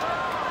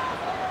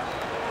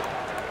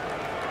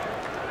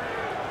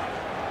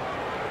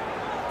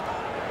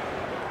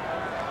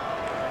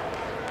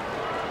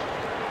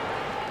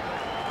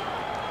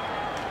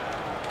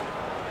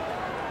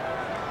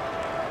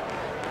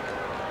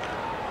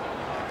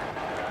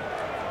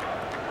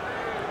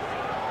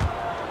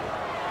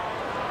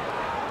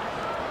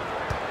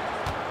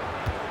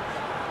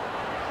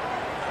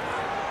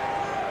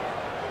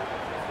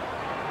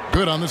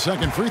 Good on the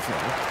second free throw.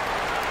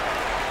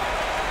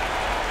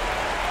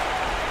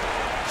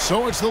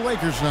 So it's the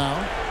Lakers now.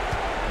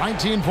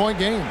 19-point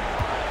game.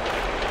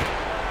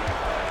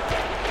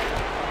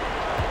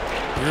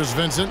 Here's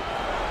Vincent.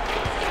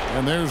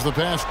 And there's the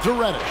pass to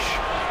Reddish.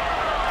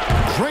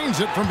 Drains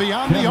it from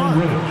beyond the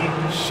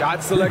arc.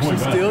 Shot selection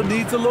still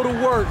needs a little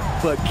work,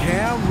 but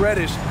Cam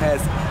Reddish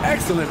has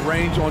excellent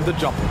range on the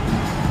jumper.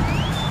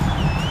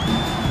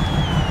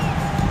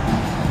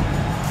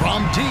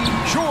 From deep,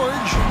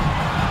 George.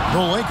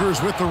 The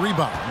Lakers with the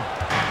rebound.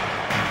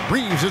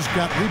 Reeves has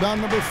got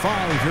rebound number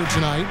 5 here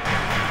tonight.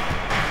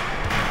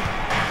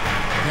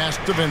 Pass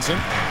to Vincent.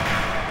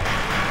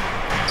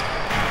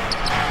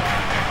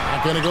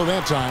 Not going to go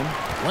that time.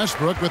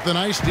 Westbrook with the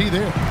nice D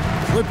there.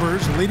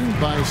 Clippers leading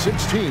by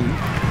 16.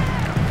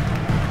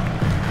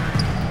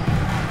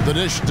 The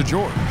dish to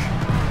George.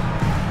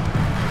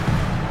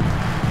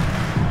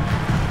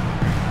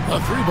 A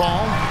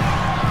 3-ball.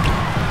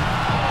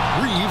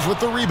 Reeves with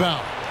the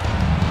rebound.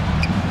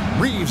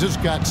 Reeves has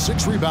got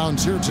 6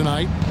 rebounds here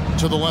tonight.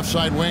 To the left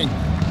side wing,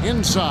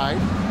 inside,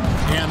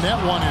 and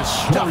that one is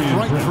stuffed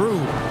right through.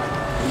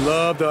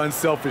 Love the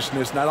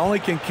unselfishness. Not only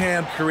can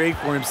Cam create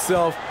for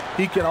himself,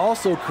 he can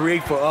also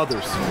create for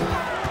others.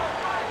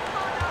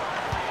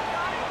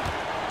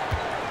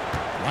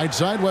 Right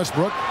side,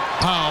 Westbrook.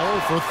 Powell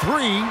for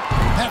 3.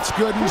 That's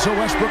good, and so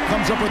Westbrook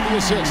comes up with the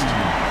assist.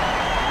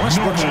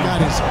 Westbrook's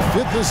got his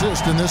 5th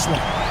assist in this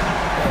one.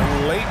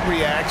 late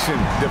reaction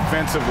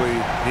defensively.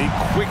 He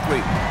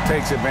quickly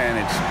takes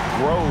advantage,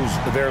 grows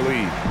their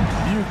lead.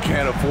 You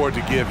can't afford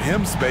to give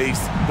him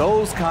space.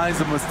 Those kinds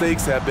of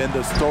mistakes have been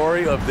the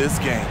story of this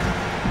game.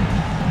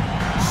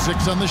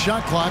 6 on the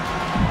shot clock.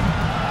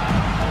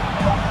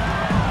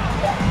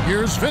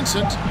 Here's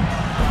Vincent.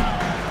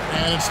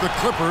 And it's the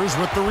Clippers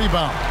with the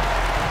rebound.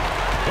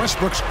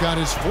 Westbrook's got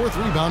his 4th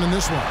rebound in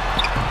this one.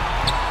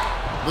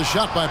 The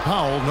shot by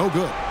Powell, no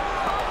good.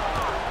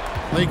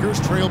 Lakers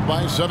trailed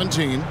by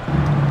 17.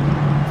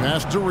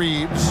 Pass to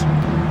Reeves.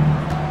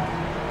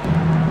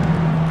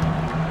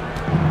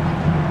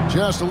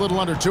 Just a little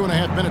under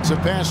 2.5 minutes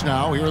have passed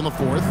now here in the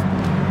 4th.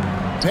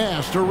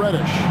 Pass to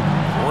Reddish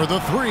for the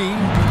 3.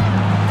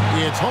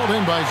 It's hauled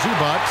in by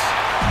Zubac.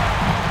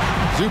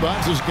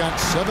 Zubac has got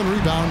 7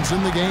 rebounds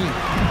in the game.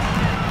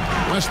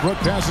 Westbrook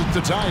passes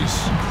to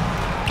Tice.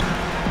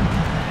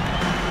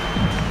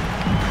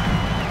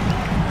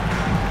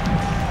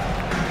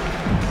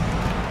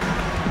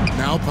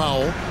 Now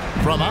Powell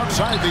from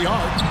outside the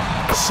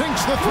arc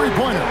sinks the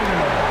 3-pointer.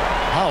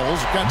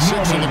 Powell's got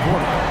 6 in the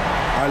quarter.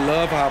 I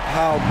love how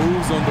Powell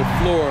moves on the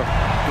floor,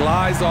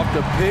 glides off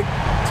the pick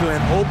to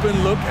an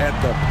open look at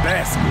the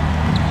basket.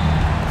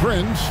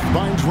 Prince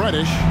finds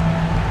Reddish.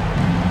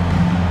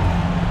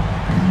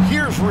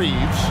 Here's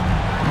Reeves.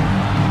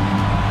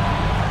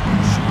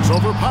 Shoots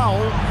over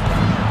Powell.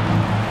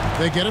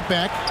 They get it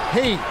back.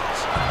 Hayes.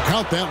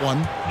 Count that one.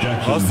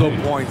 Hustle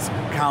points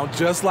count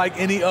just like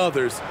any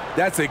others.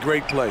 That's a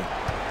great play.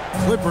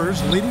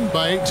 Clippers leading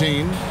by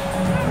 18.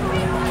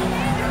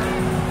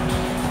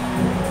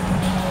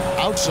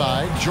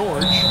 Outside,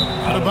 George.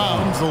 Out of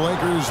bounds, the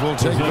Lakers will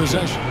take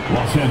possession.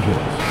 Los Angeles.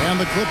 And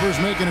the Clippers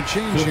making a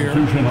change here.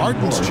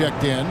 Harden's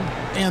checked in.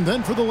 And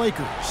then for the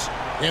Lakers,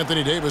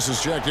 Anthony Davis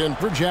is checked in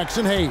for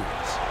Jackson Hayes.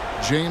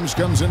 James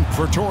comes in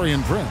for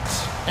Taurean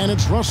Prince. And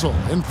it's Russell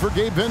in for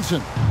Gabe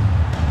Vincent.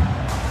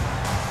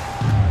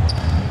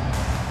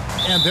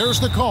 And there's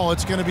the call.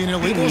 It's going to be an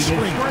illegal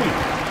screen.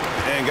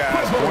 And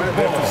guys, point of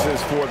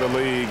emphasis for the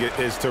league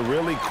is to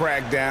really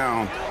crack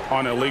down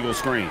on illegal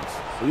screens.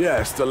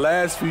 Yes, the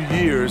last few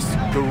years,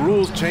 the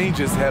rules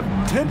changes have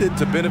tended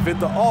to benefit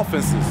the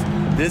offenses.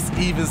 This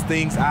evens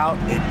things out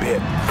a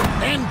bit.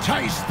 And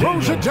Tice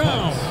throws it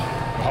down.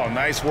 Oh,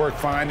 nice work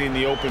finding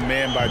the open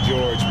man by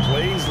George.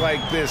 Plays like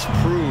this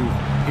prove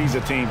he's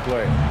a team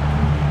player.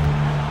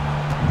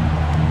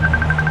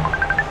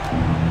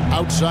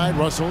 Outside,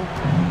 Russell.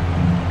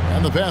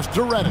 And the pass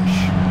to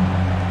Reddish.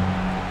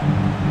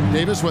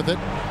 Davis with it.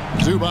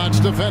 Zubac's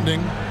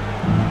defending.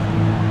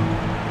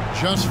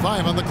 Just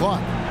 5 on the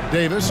clock.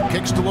 Davis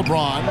kicks to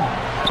LeBron.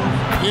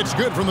 It's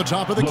good from the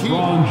top of the key.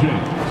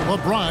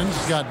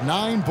 LeBron's got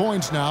 9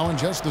 points now in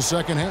just the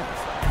second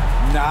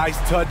half. Nice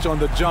touch on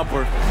the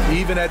jumper.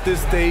 Even at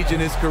this stage in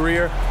his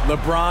career,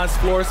 LeBron's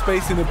floor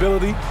spacing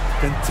ability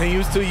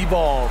continues to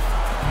evolve.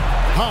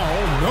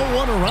 Powell, no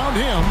one around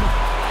him.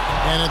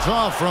 And it's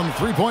off from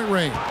 3-point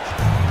range.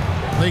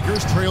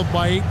 Lakers trailed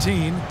by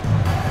 18.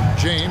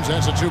 James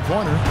has a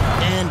 2-pointer.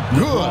 And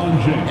good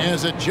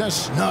as it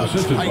just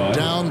snugs right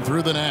down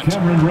through the net.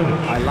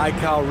 I like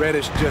how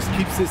Reddish just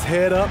keeps his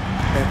head up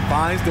and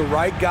finds the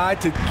right guy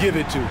to give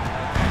it to.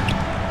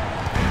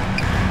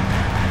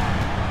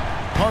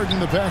 Harden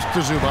the pass to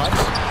Zubac.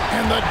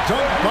 And the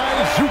dunk by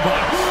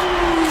Zubac.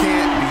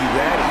 Can't be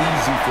that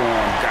easy for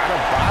him. Gotta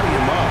body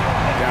him up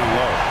down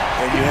low.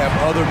 And you have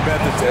other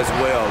methods as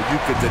well. You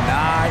could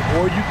deny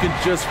or you can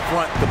just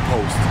front the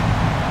post.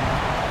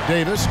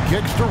 Davis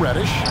kicks to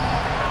Reddish.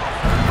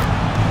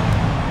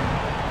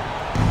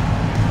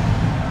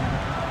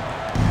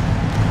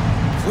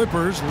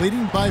 Clippers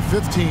leading by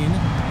 15.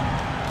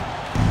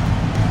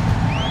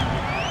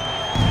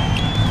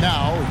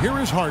 Now, here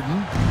is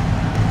Harden.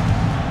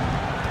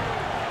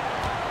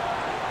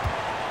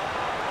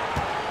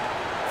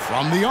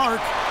 From the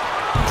arc.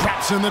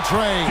 Drops in the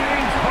tray.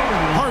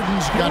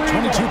 Harden's got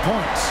 22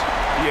 points.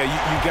 Yeah,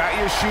 you got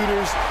your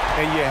shooters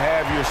and you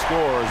have your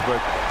scorers, but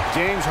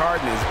James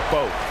Harden is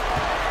both.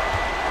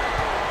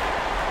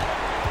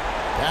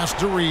 Pass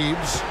to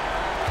Reeves.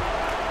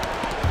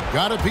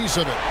 Got a piece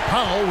of it.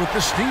 Powell with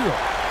the steal.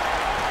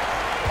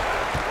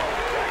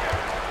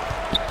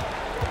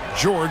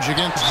 George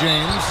against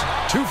James.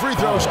 2 free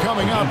throws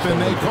coming up, and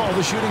they call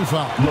the shooting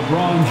foul.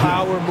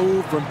 Power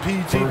move from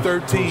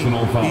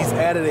PG-13. He's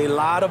added a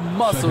lot of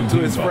muscle to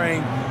his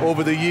frame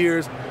over the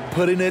years,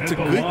 putting it to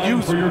good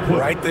use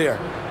right there.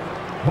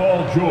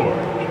 Paul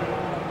George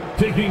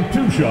taking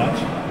 2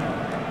 shots.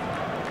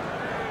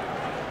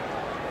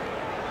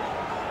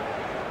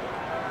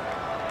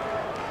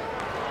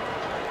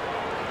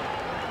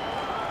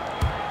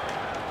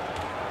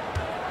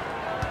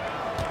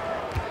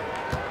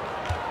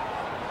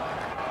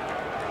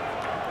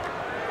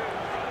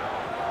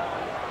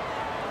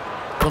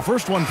 The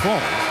first one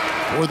falls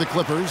for the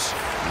Clippers.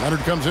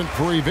 Leonard comes in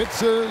for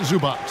Ivica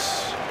Zubac.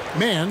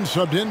 Man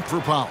subbed in for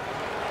Powell.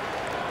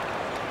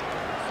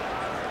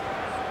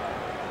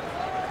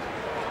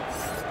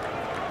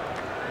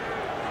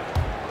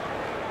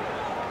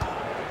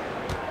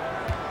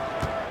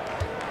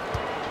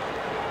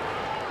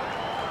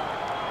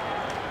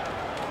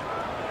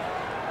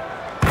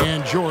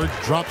 And George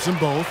drops them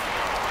both.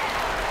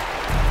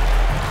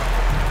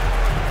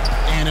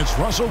 And it's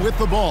Russell with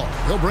the ball.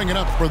 He'll bring it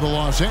up for the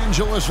Los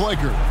Angeles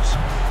Lakers.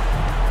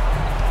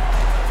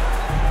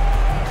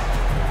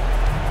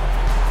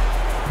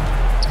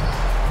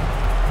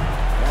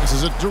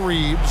 Passes it to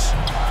Reeves.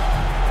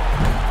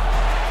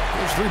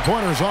 His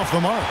three-pointers off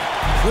the mark.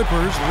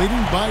 Clippers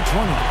leading by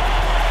 20.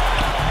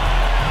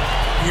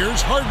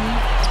 Here's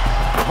Harden.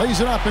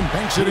 Plays it up and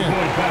banks it in.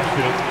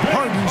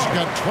 Harden's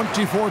got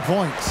 24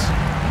 points.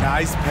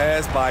 Nice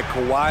pass by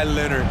Kawhi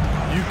Leonard.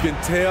 You can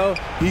tell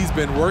he's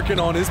been working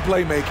on his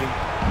playmaking.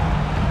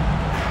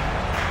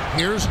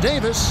 Here's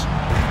Davis.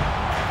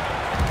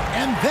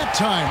 And that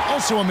time,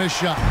 also a missed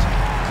shot.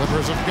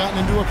 Clippers have gotten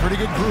into a pretty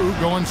good groove,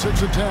 going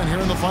 6 of 10 here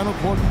in the final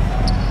quarter.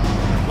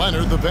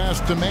 Leonard, the pass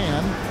to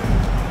man.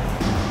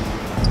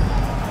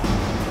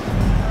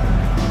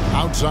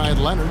 Outside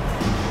Leonard.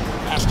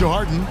 Pass to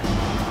Harden.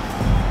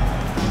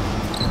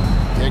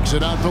 Takes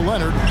it out to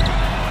Leonard.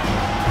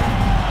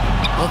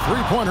 A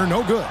three-pointer,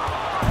 no good.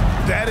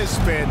 That is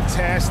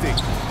fantastic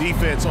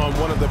defense on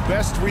one of the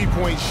best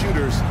three-point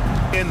shooters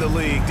in the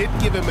league. Didn't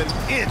give him an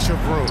inch of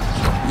room.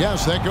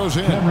 Yes, that goes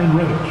in.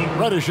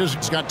 Reddish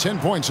has got 10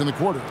 points in the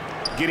quarter.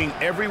 Getting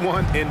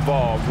everyone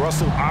involved.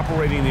 Russell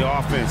operating the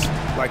offense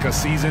like a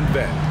seasoned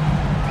vet.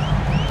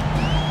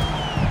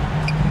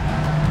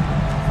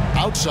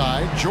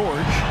 Outside, George.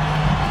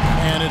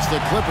 And it's the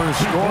Clippers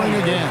scoring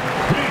again.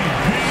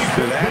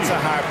 So that's a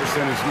high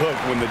percentage look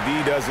when the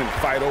D doesn't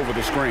fight over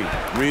the screen.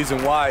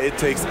 Reason why it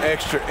takes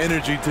extra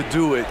energy to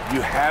do it.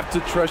 You have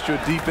to trust your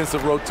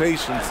defensive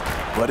rotations,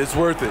 but it's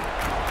worth it.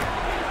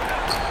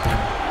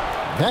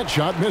 That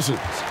shot misses.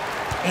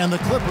 And the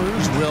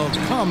Clippers will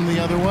come the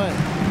other way.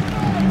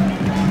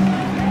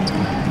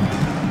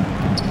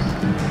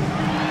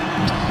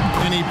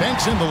 And he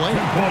banks in the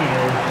layup.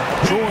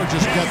 George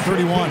has got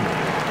 31.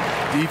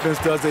 Defense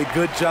does a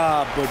good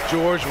job, but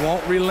George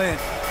won't relent.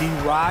 He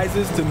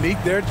rises to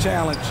meet their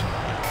challenge.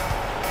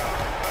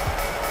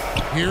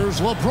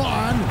 Here's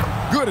LeBron.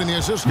 Good, and the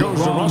assist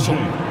goes to Russell.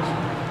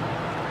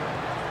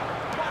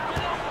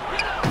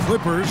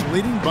 Clippers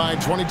leading by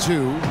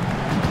 22.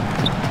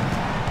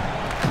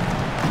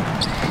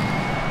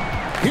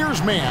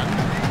 Here's man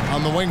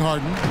on the wing.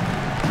 Harden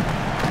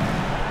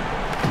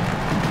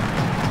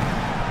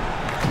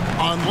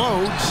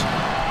unloads,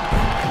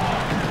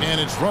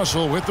 and it's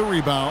Russell with the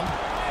rebound.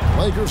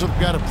 Lakers have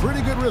got a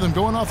pretty good rhythm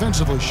going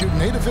offensively, shooting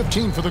 8 of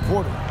 15 for the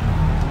quarter.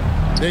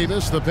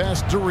 Davis, the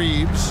pass to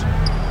Reeves.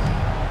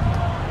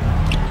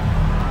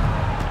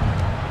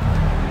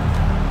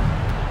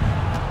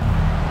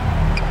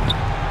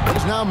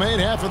 He's now made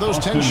half of those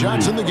 10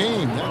 shots in the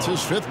game. That's his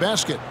 5th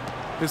basket.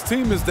 His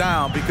team is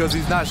down because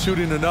he's not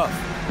shooting enough.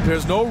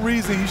 There's no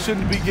reason he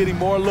shouldn't be getting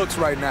more looks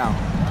right now.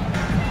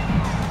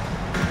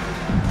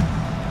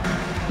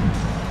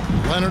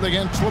 Leonard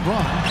against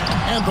LeBron.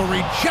 And the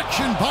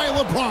rejection by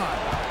LeBron.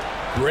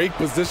 Great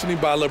positioning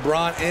by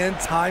LeBron and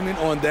timing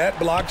on that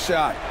block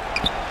shot.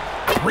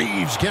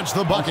 Reeves gets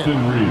the bucket.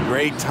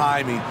 Great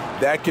timing.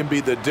 That can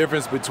be the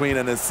difference between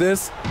an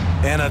assist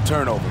and a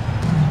turnover.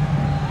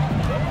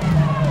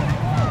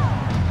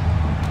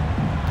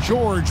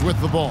 George with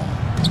the ball.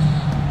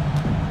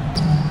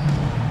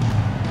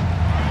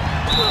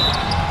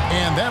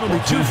 And that'll be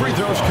 2 free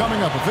throws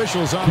coming up.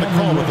 Officials on the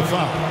call with the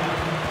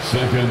foul.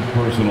 Second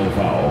personal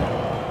foul.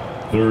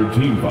 3rd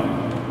team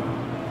foul.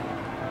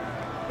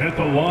 At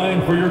the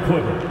line for your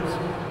Clippers,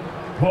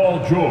 Paul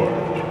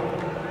George.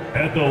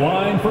 At the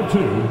line for 2.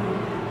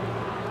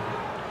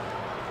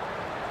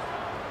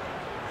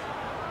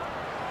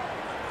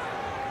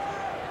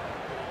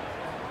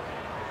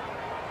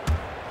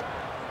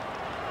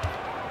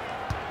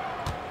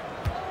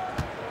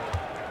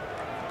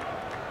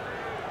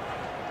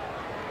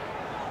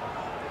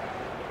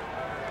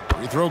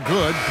 Free throw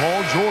good,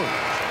 Paul George.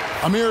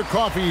 Amir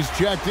Coffey's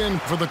checked in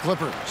for the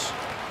Clippers.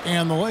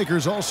 And the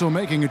Lakers also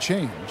making a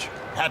change.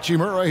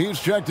 Hachimura, he's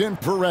checked in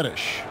for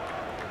Reddish.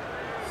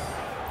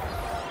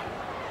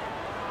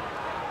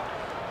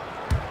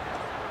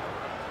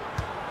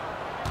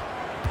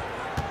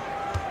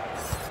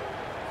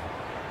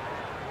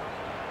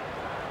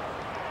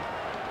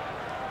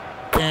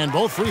 And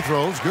both free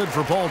throws good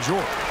for Paul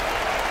George.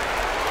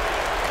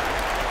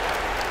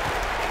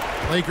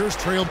 Lakers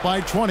trailed by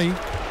 20.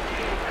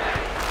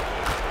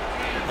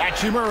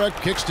 Hachimura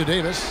kicks to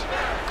Davis.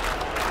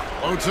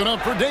 Loads it up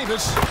for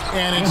Davis,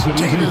 and it's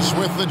Davis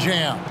with the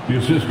jam. The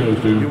assist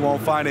goes to... You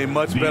won't find a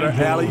much better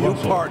alley-oop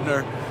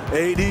partner.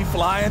 AD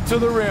flying to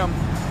the rim.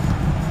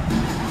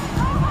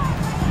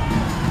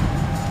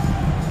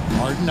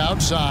 Harden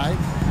outside.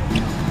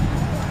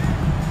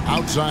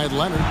 Outside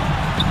Leonard.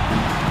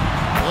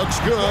 Looks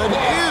good,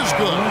 is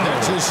good.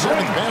 That's his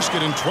 7th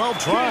basket in 12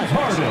 tries.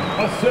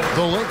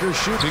 The Lakers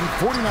shooting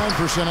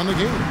 49% on the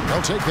game.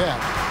 They'll take that.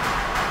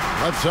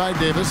 Left side,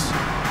 Davis.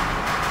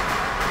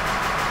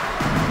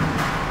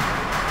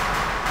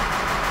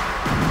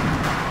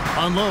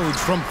 Unloads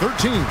from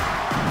 13.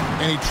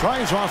 And he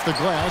tries off the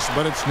glass,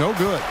 but it's no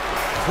good.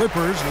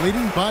 Clippers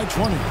leading by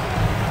 20.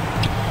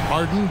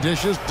 Harden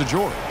dishes to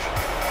George.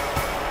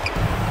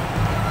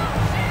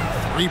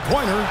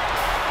 Three-pointer.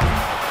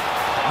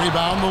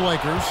 Rebound the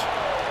Lakers.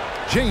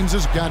 James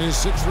has got his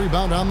 6th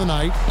rebound on the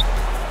night.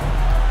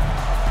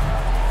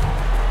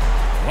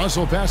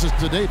 Russell passes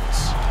to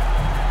Davis.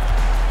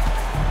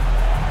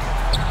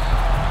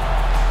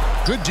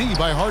 Good D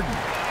by Harden.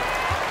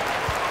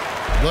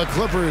 The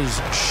Clippers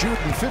shooting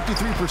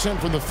 53%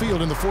 from the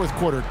field in the 4th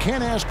quarter.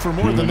 Can't ask for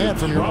more than that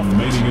from your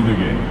offense. Remaining in the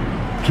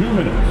game. 2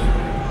 minutes.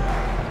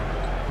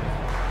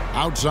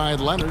 Outside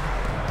Leonard.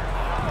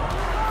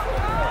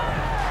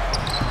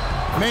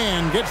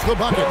 Man gets the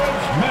bucket.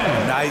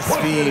 Nice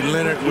feed,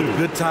 Leonard, with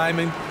good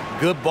timing,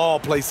 good ball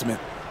placement.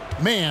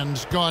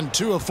 Man's gone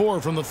 2 of 4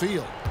 from the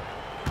field.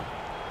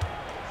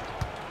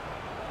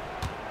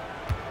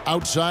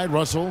 Outside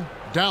Russell.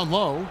 Down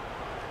low.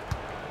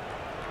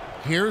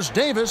 Here's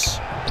Davis.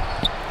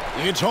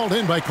 It's hauled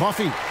in by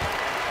Coffey.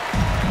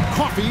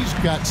 Coffey's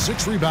got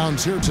 6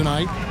 rebounds here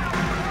tonight.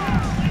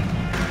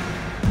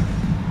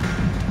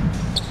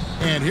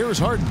 And here's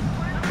Harden.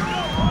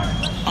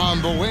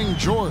 On the wing,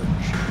 George.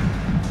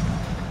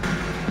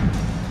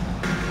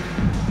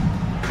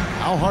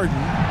 Now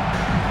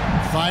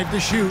Harden. 5 to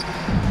shoot.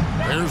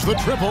 There's the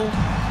triple.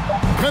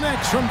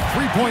 Connects from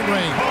 3-point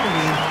range.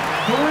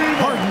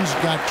 Harden's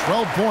got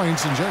 12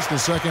 points in just the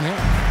second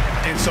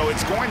half. And so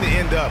it's going to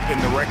end up in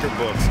the record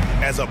books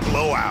as a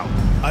blowout,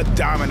 a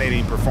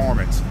dominating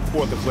performance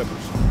for the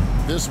Clippers.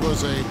 This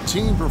was a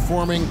team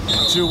performing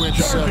to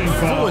its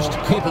fullest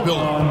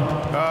capability.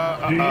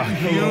 A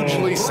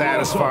hugely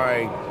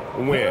satisfying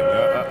win.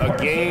 A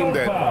game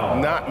that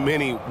not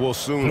many will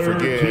soon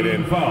forget.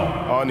 And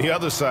on the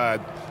other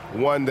side,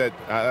 one that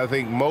I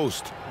think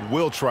most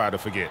will try to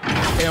forget.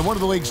 And one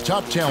of the league's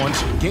top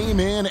talents, game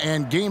in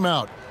and game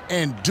out.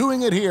 And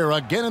doing it here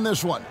again in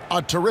this one.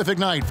 A terrific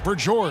night for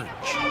George.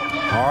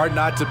 Hard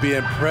not to be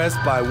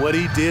impressed by what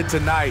he did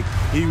tonight.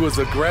 He was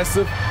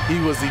aggressive, he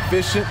was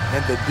efficient,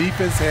 and the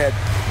defense had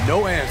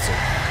no answer.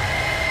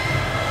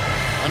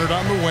 Leonard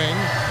on the wing.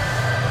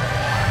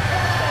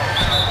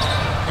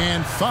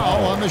 And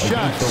foul on the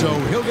shot, so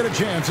he'll get a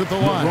chance at the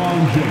line.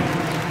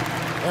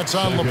 That's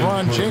on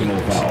LeBron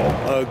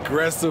James.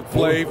 Aggressive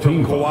play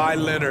from Kawhi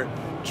Leonard,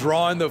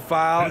 drawing the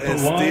foul and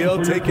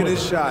still taking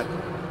his shot.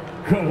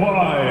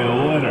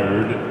 Kawhi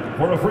Leonard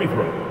for a free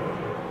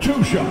throw.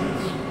 2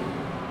 shots.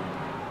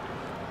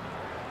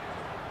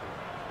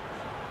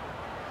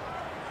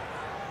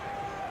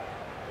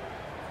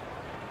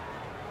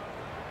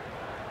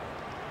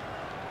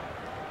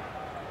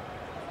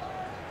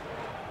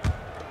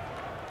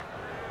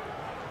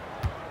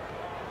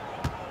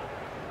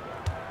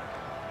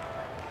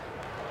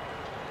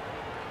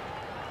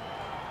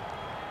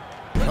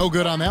 No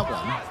good on that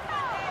one.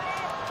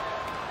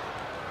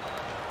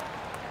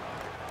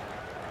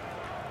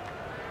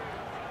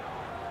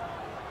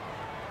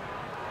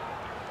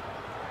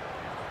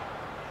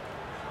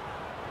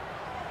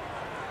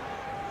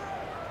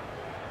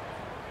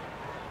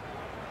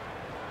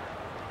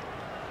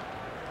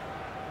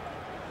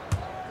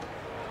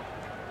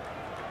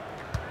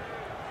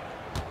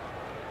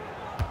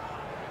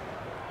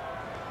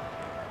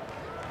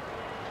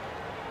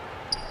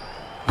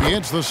 He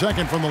hits the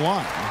second from the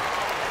line.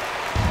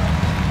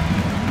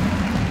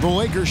 The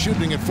Lakers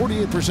shooting at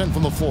 48%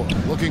 from the floor.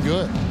 Looking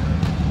good.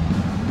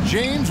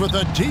 James with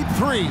a deep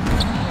 3.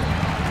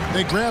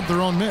 They grab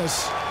their own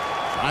miss.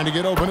 Trying to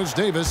get open as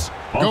Davis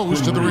goes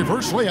to the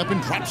reverse layup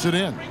and drops it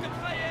in.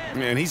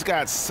 Man, he's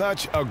got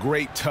such a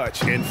great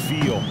touch and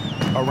feel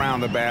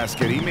around the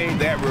basket. He made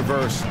that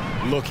reverse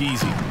look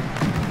easy.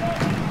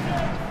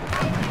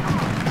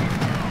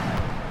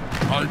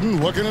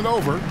 Harden looking it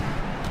over.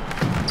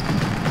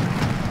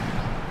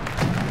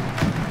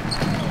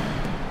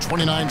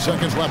 29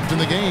 seconds left in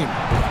the game.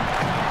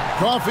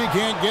 Coffey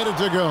can't get it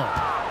to go.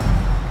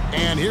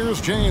 And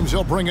here's James.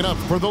 He'll bring it up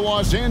for the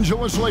Los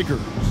Angeles Lakers.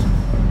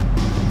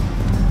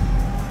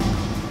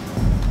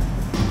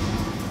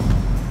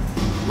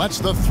 Lets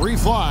the 3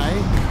 fly.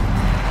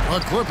 The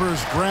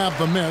Clippers grab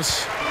the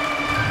miss.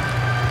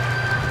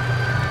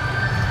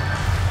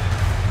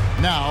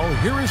 Now,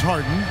 here is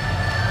Harden.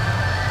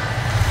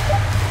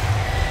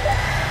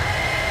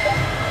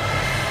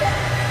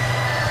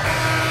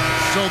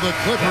 So the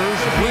Clippers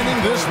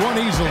winning this one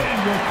easily.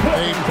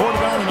 They poured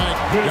it on tonight.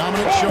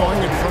 Dominant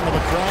showing in front of a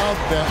crowd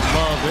that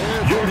loved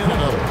every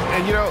minute of it.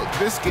 And, you know,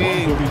 this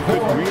game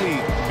could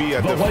really be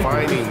a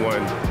defining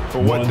one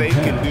for what they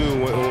can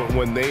do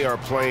when they are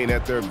playing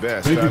at their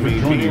best. I mean,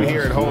 being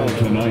here at home,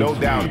 no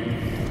doubt.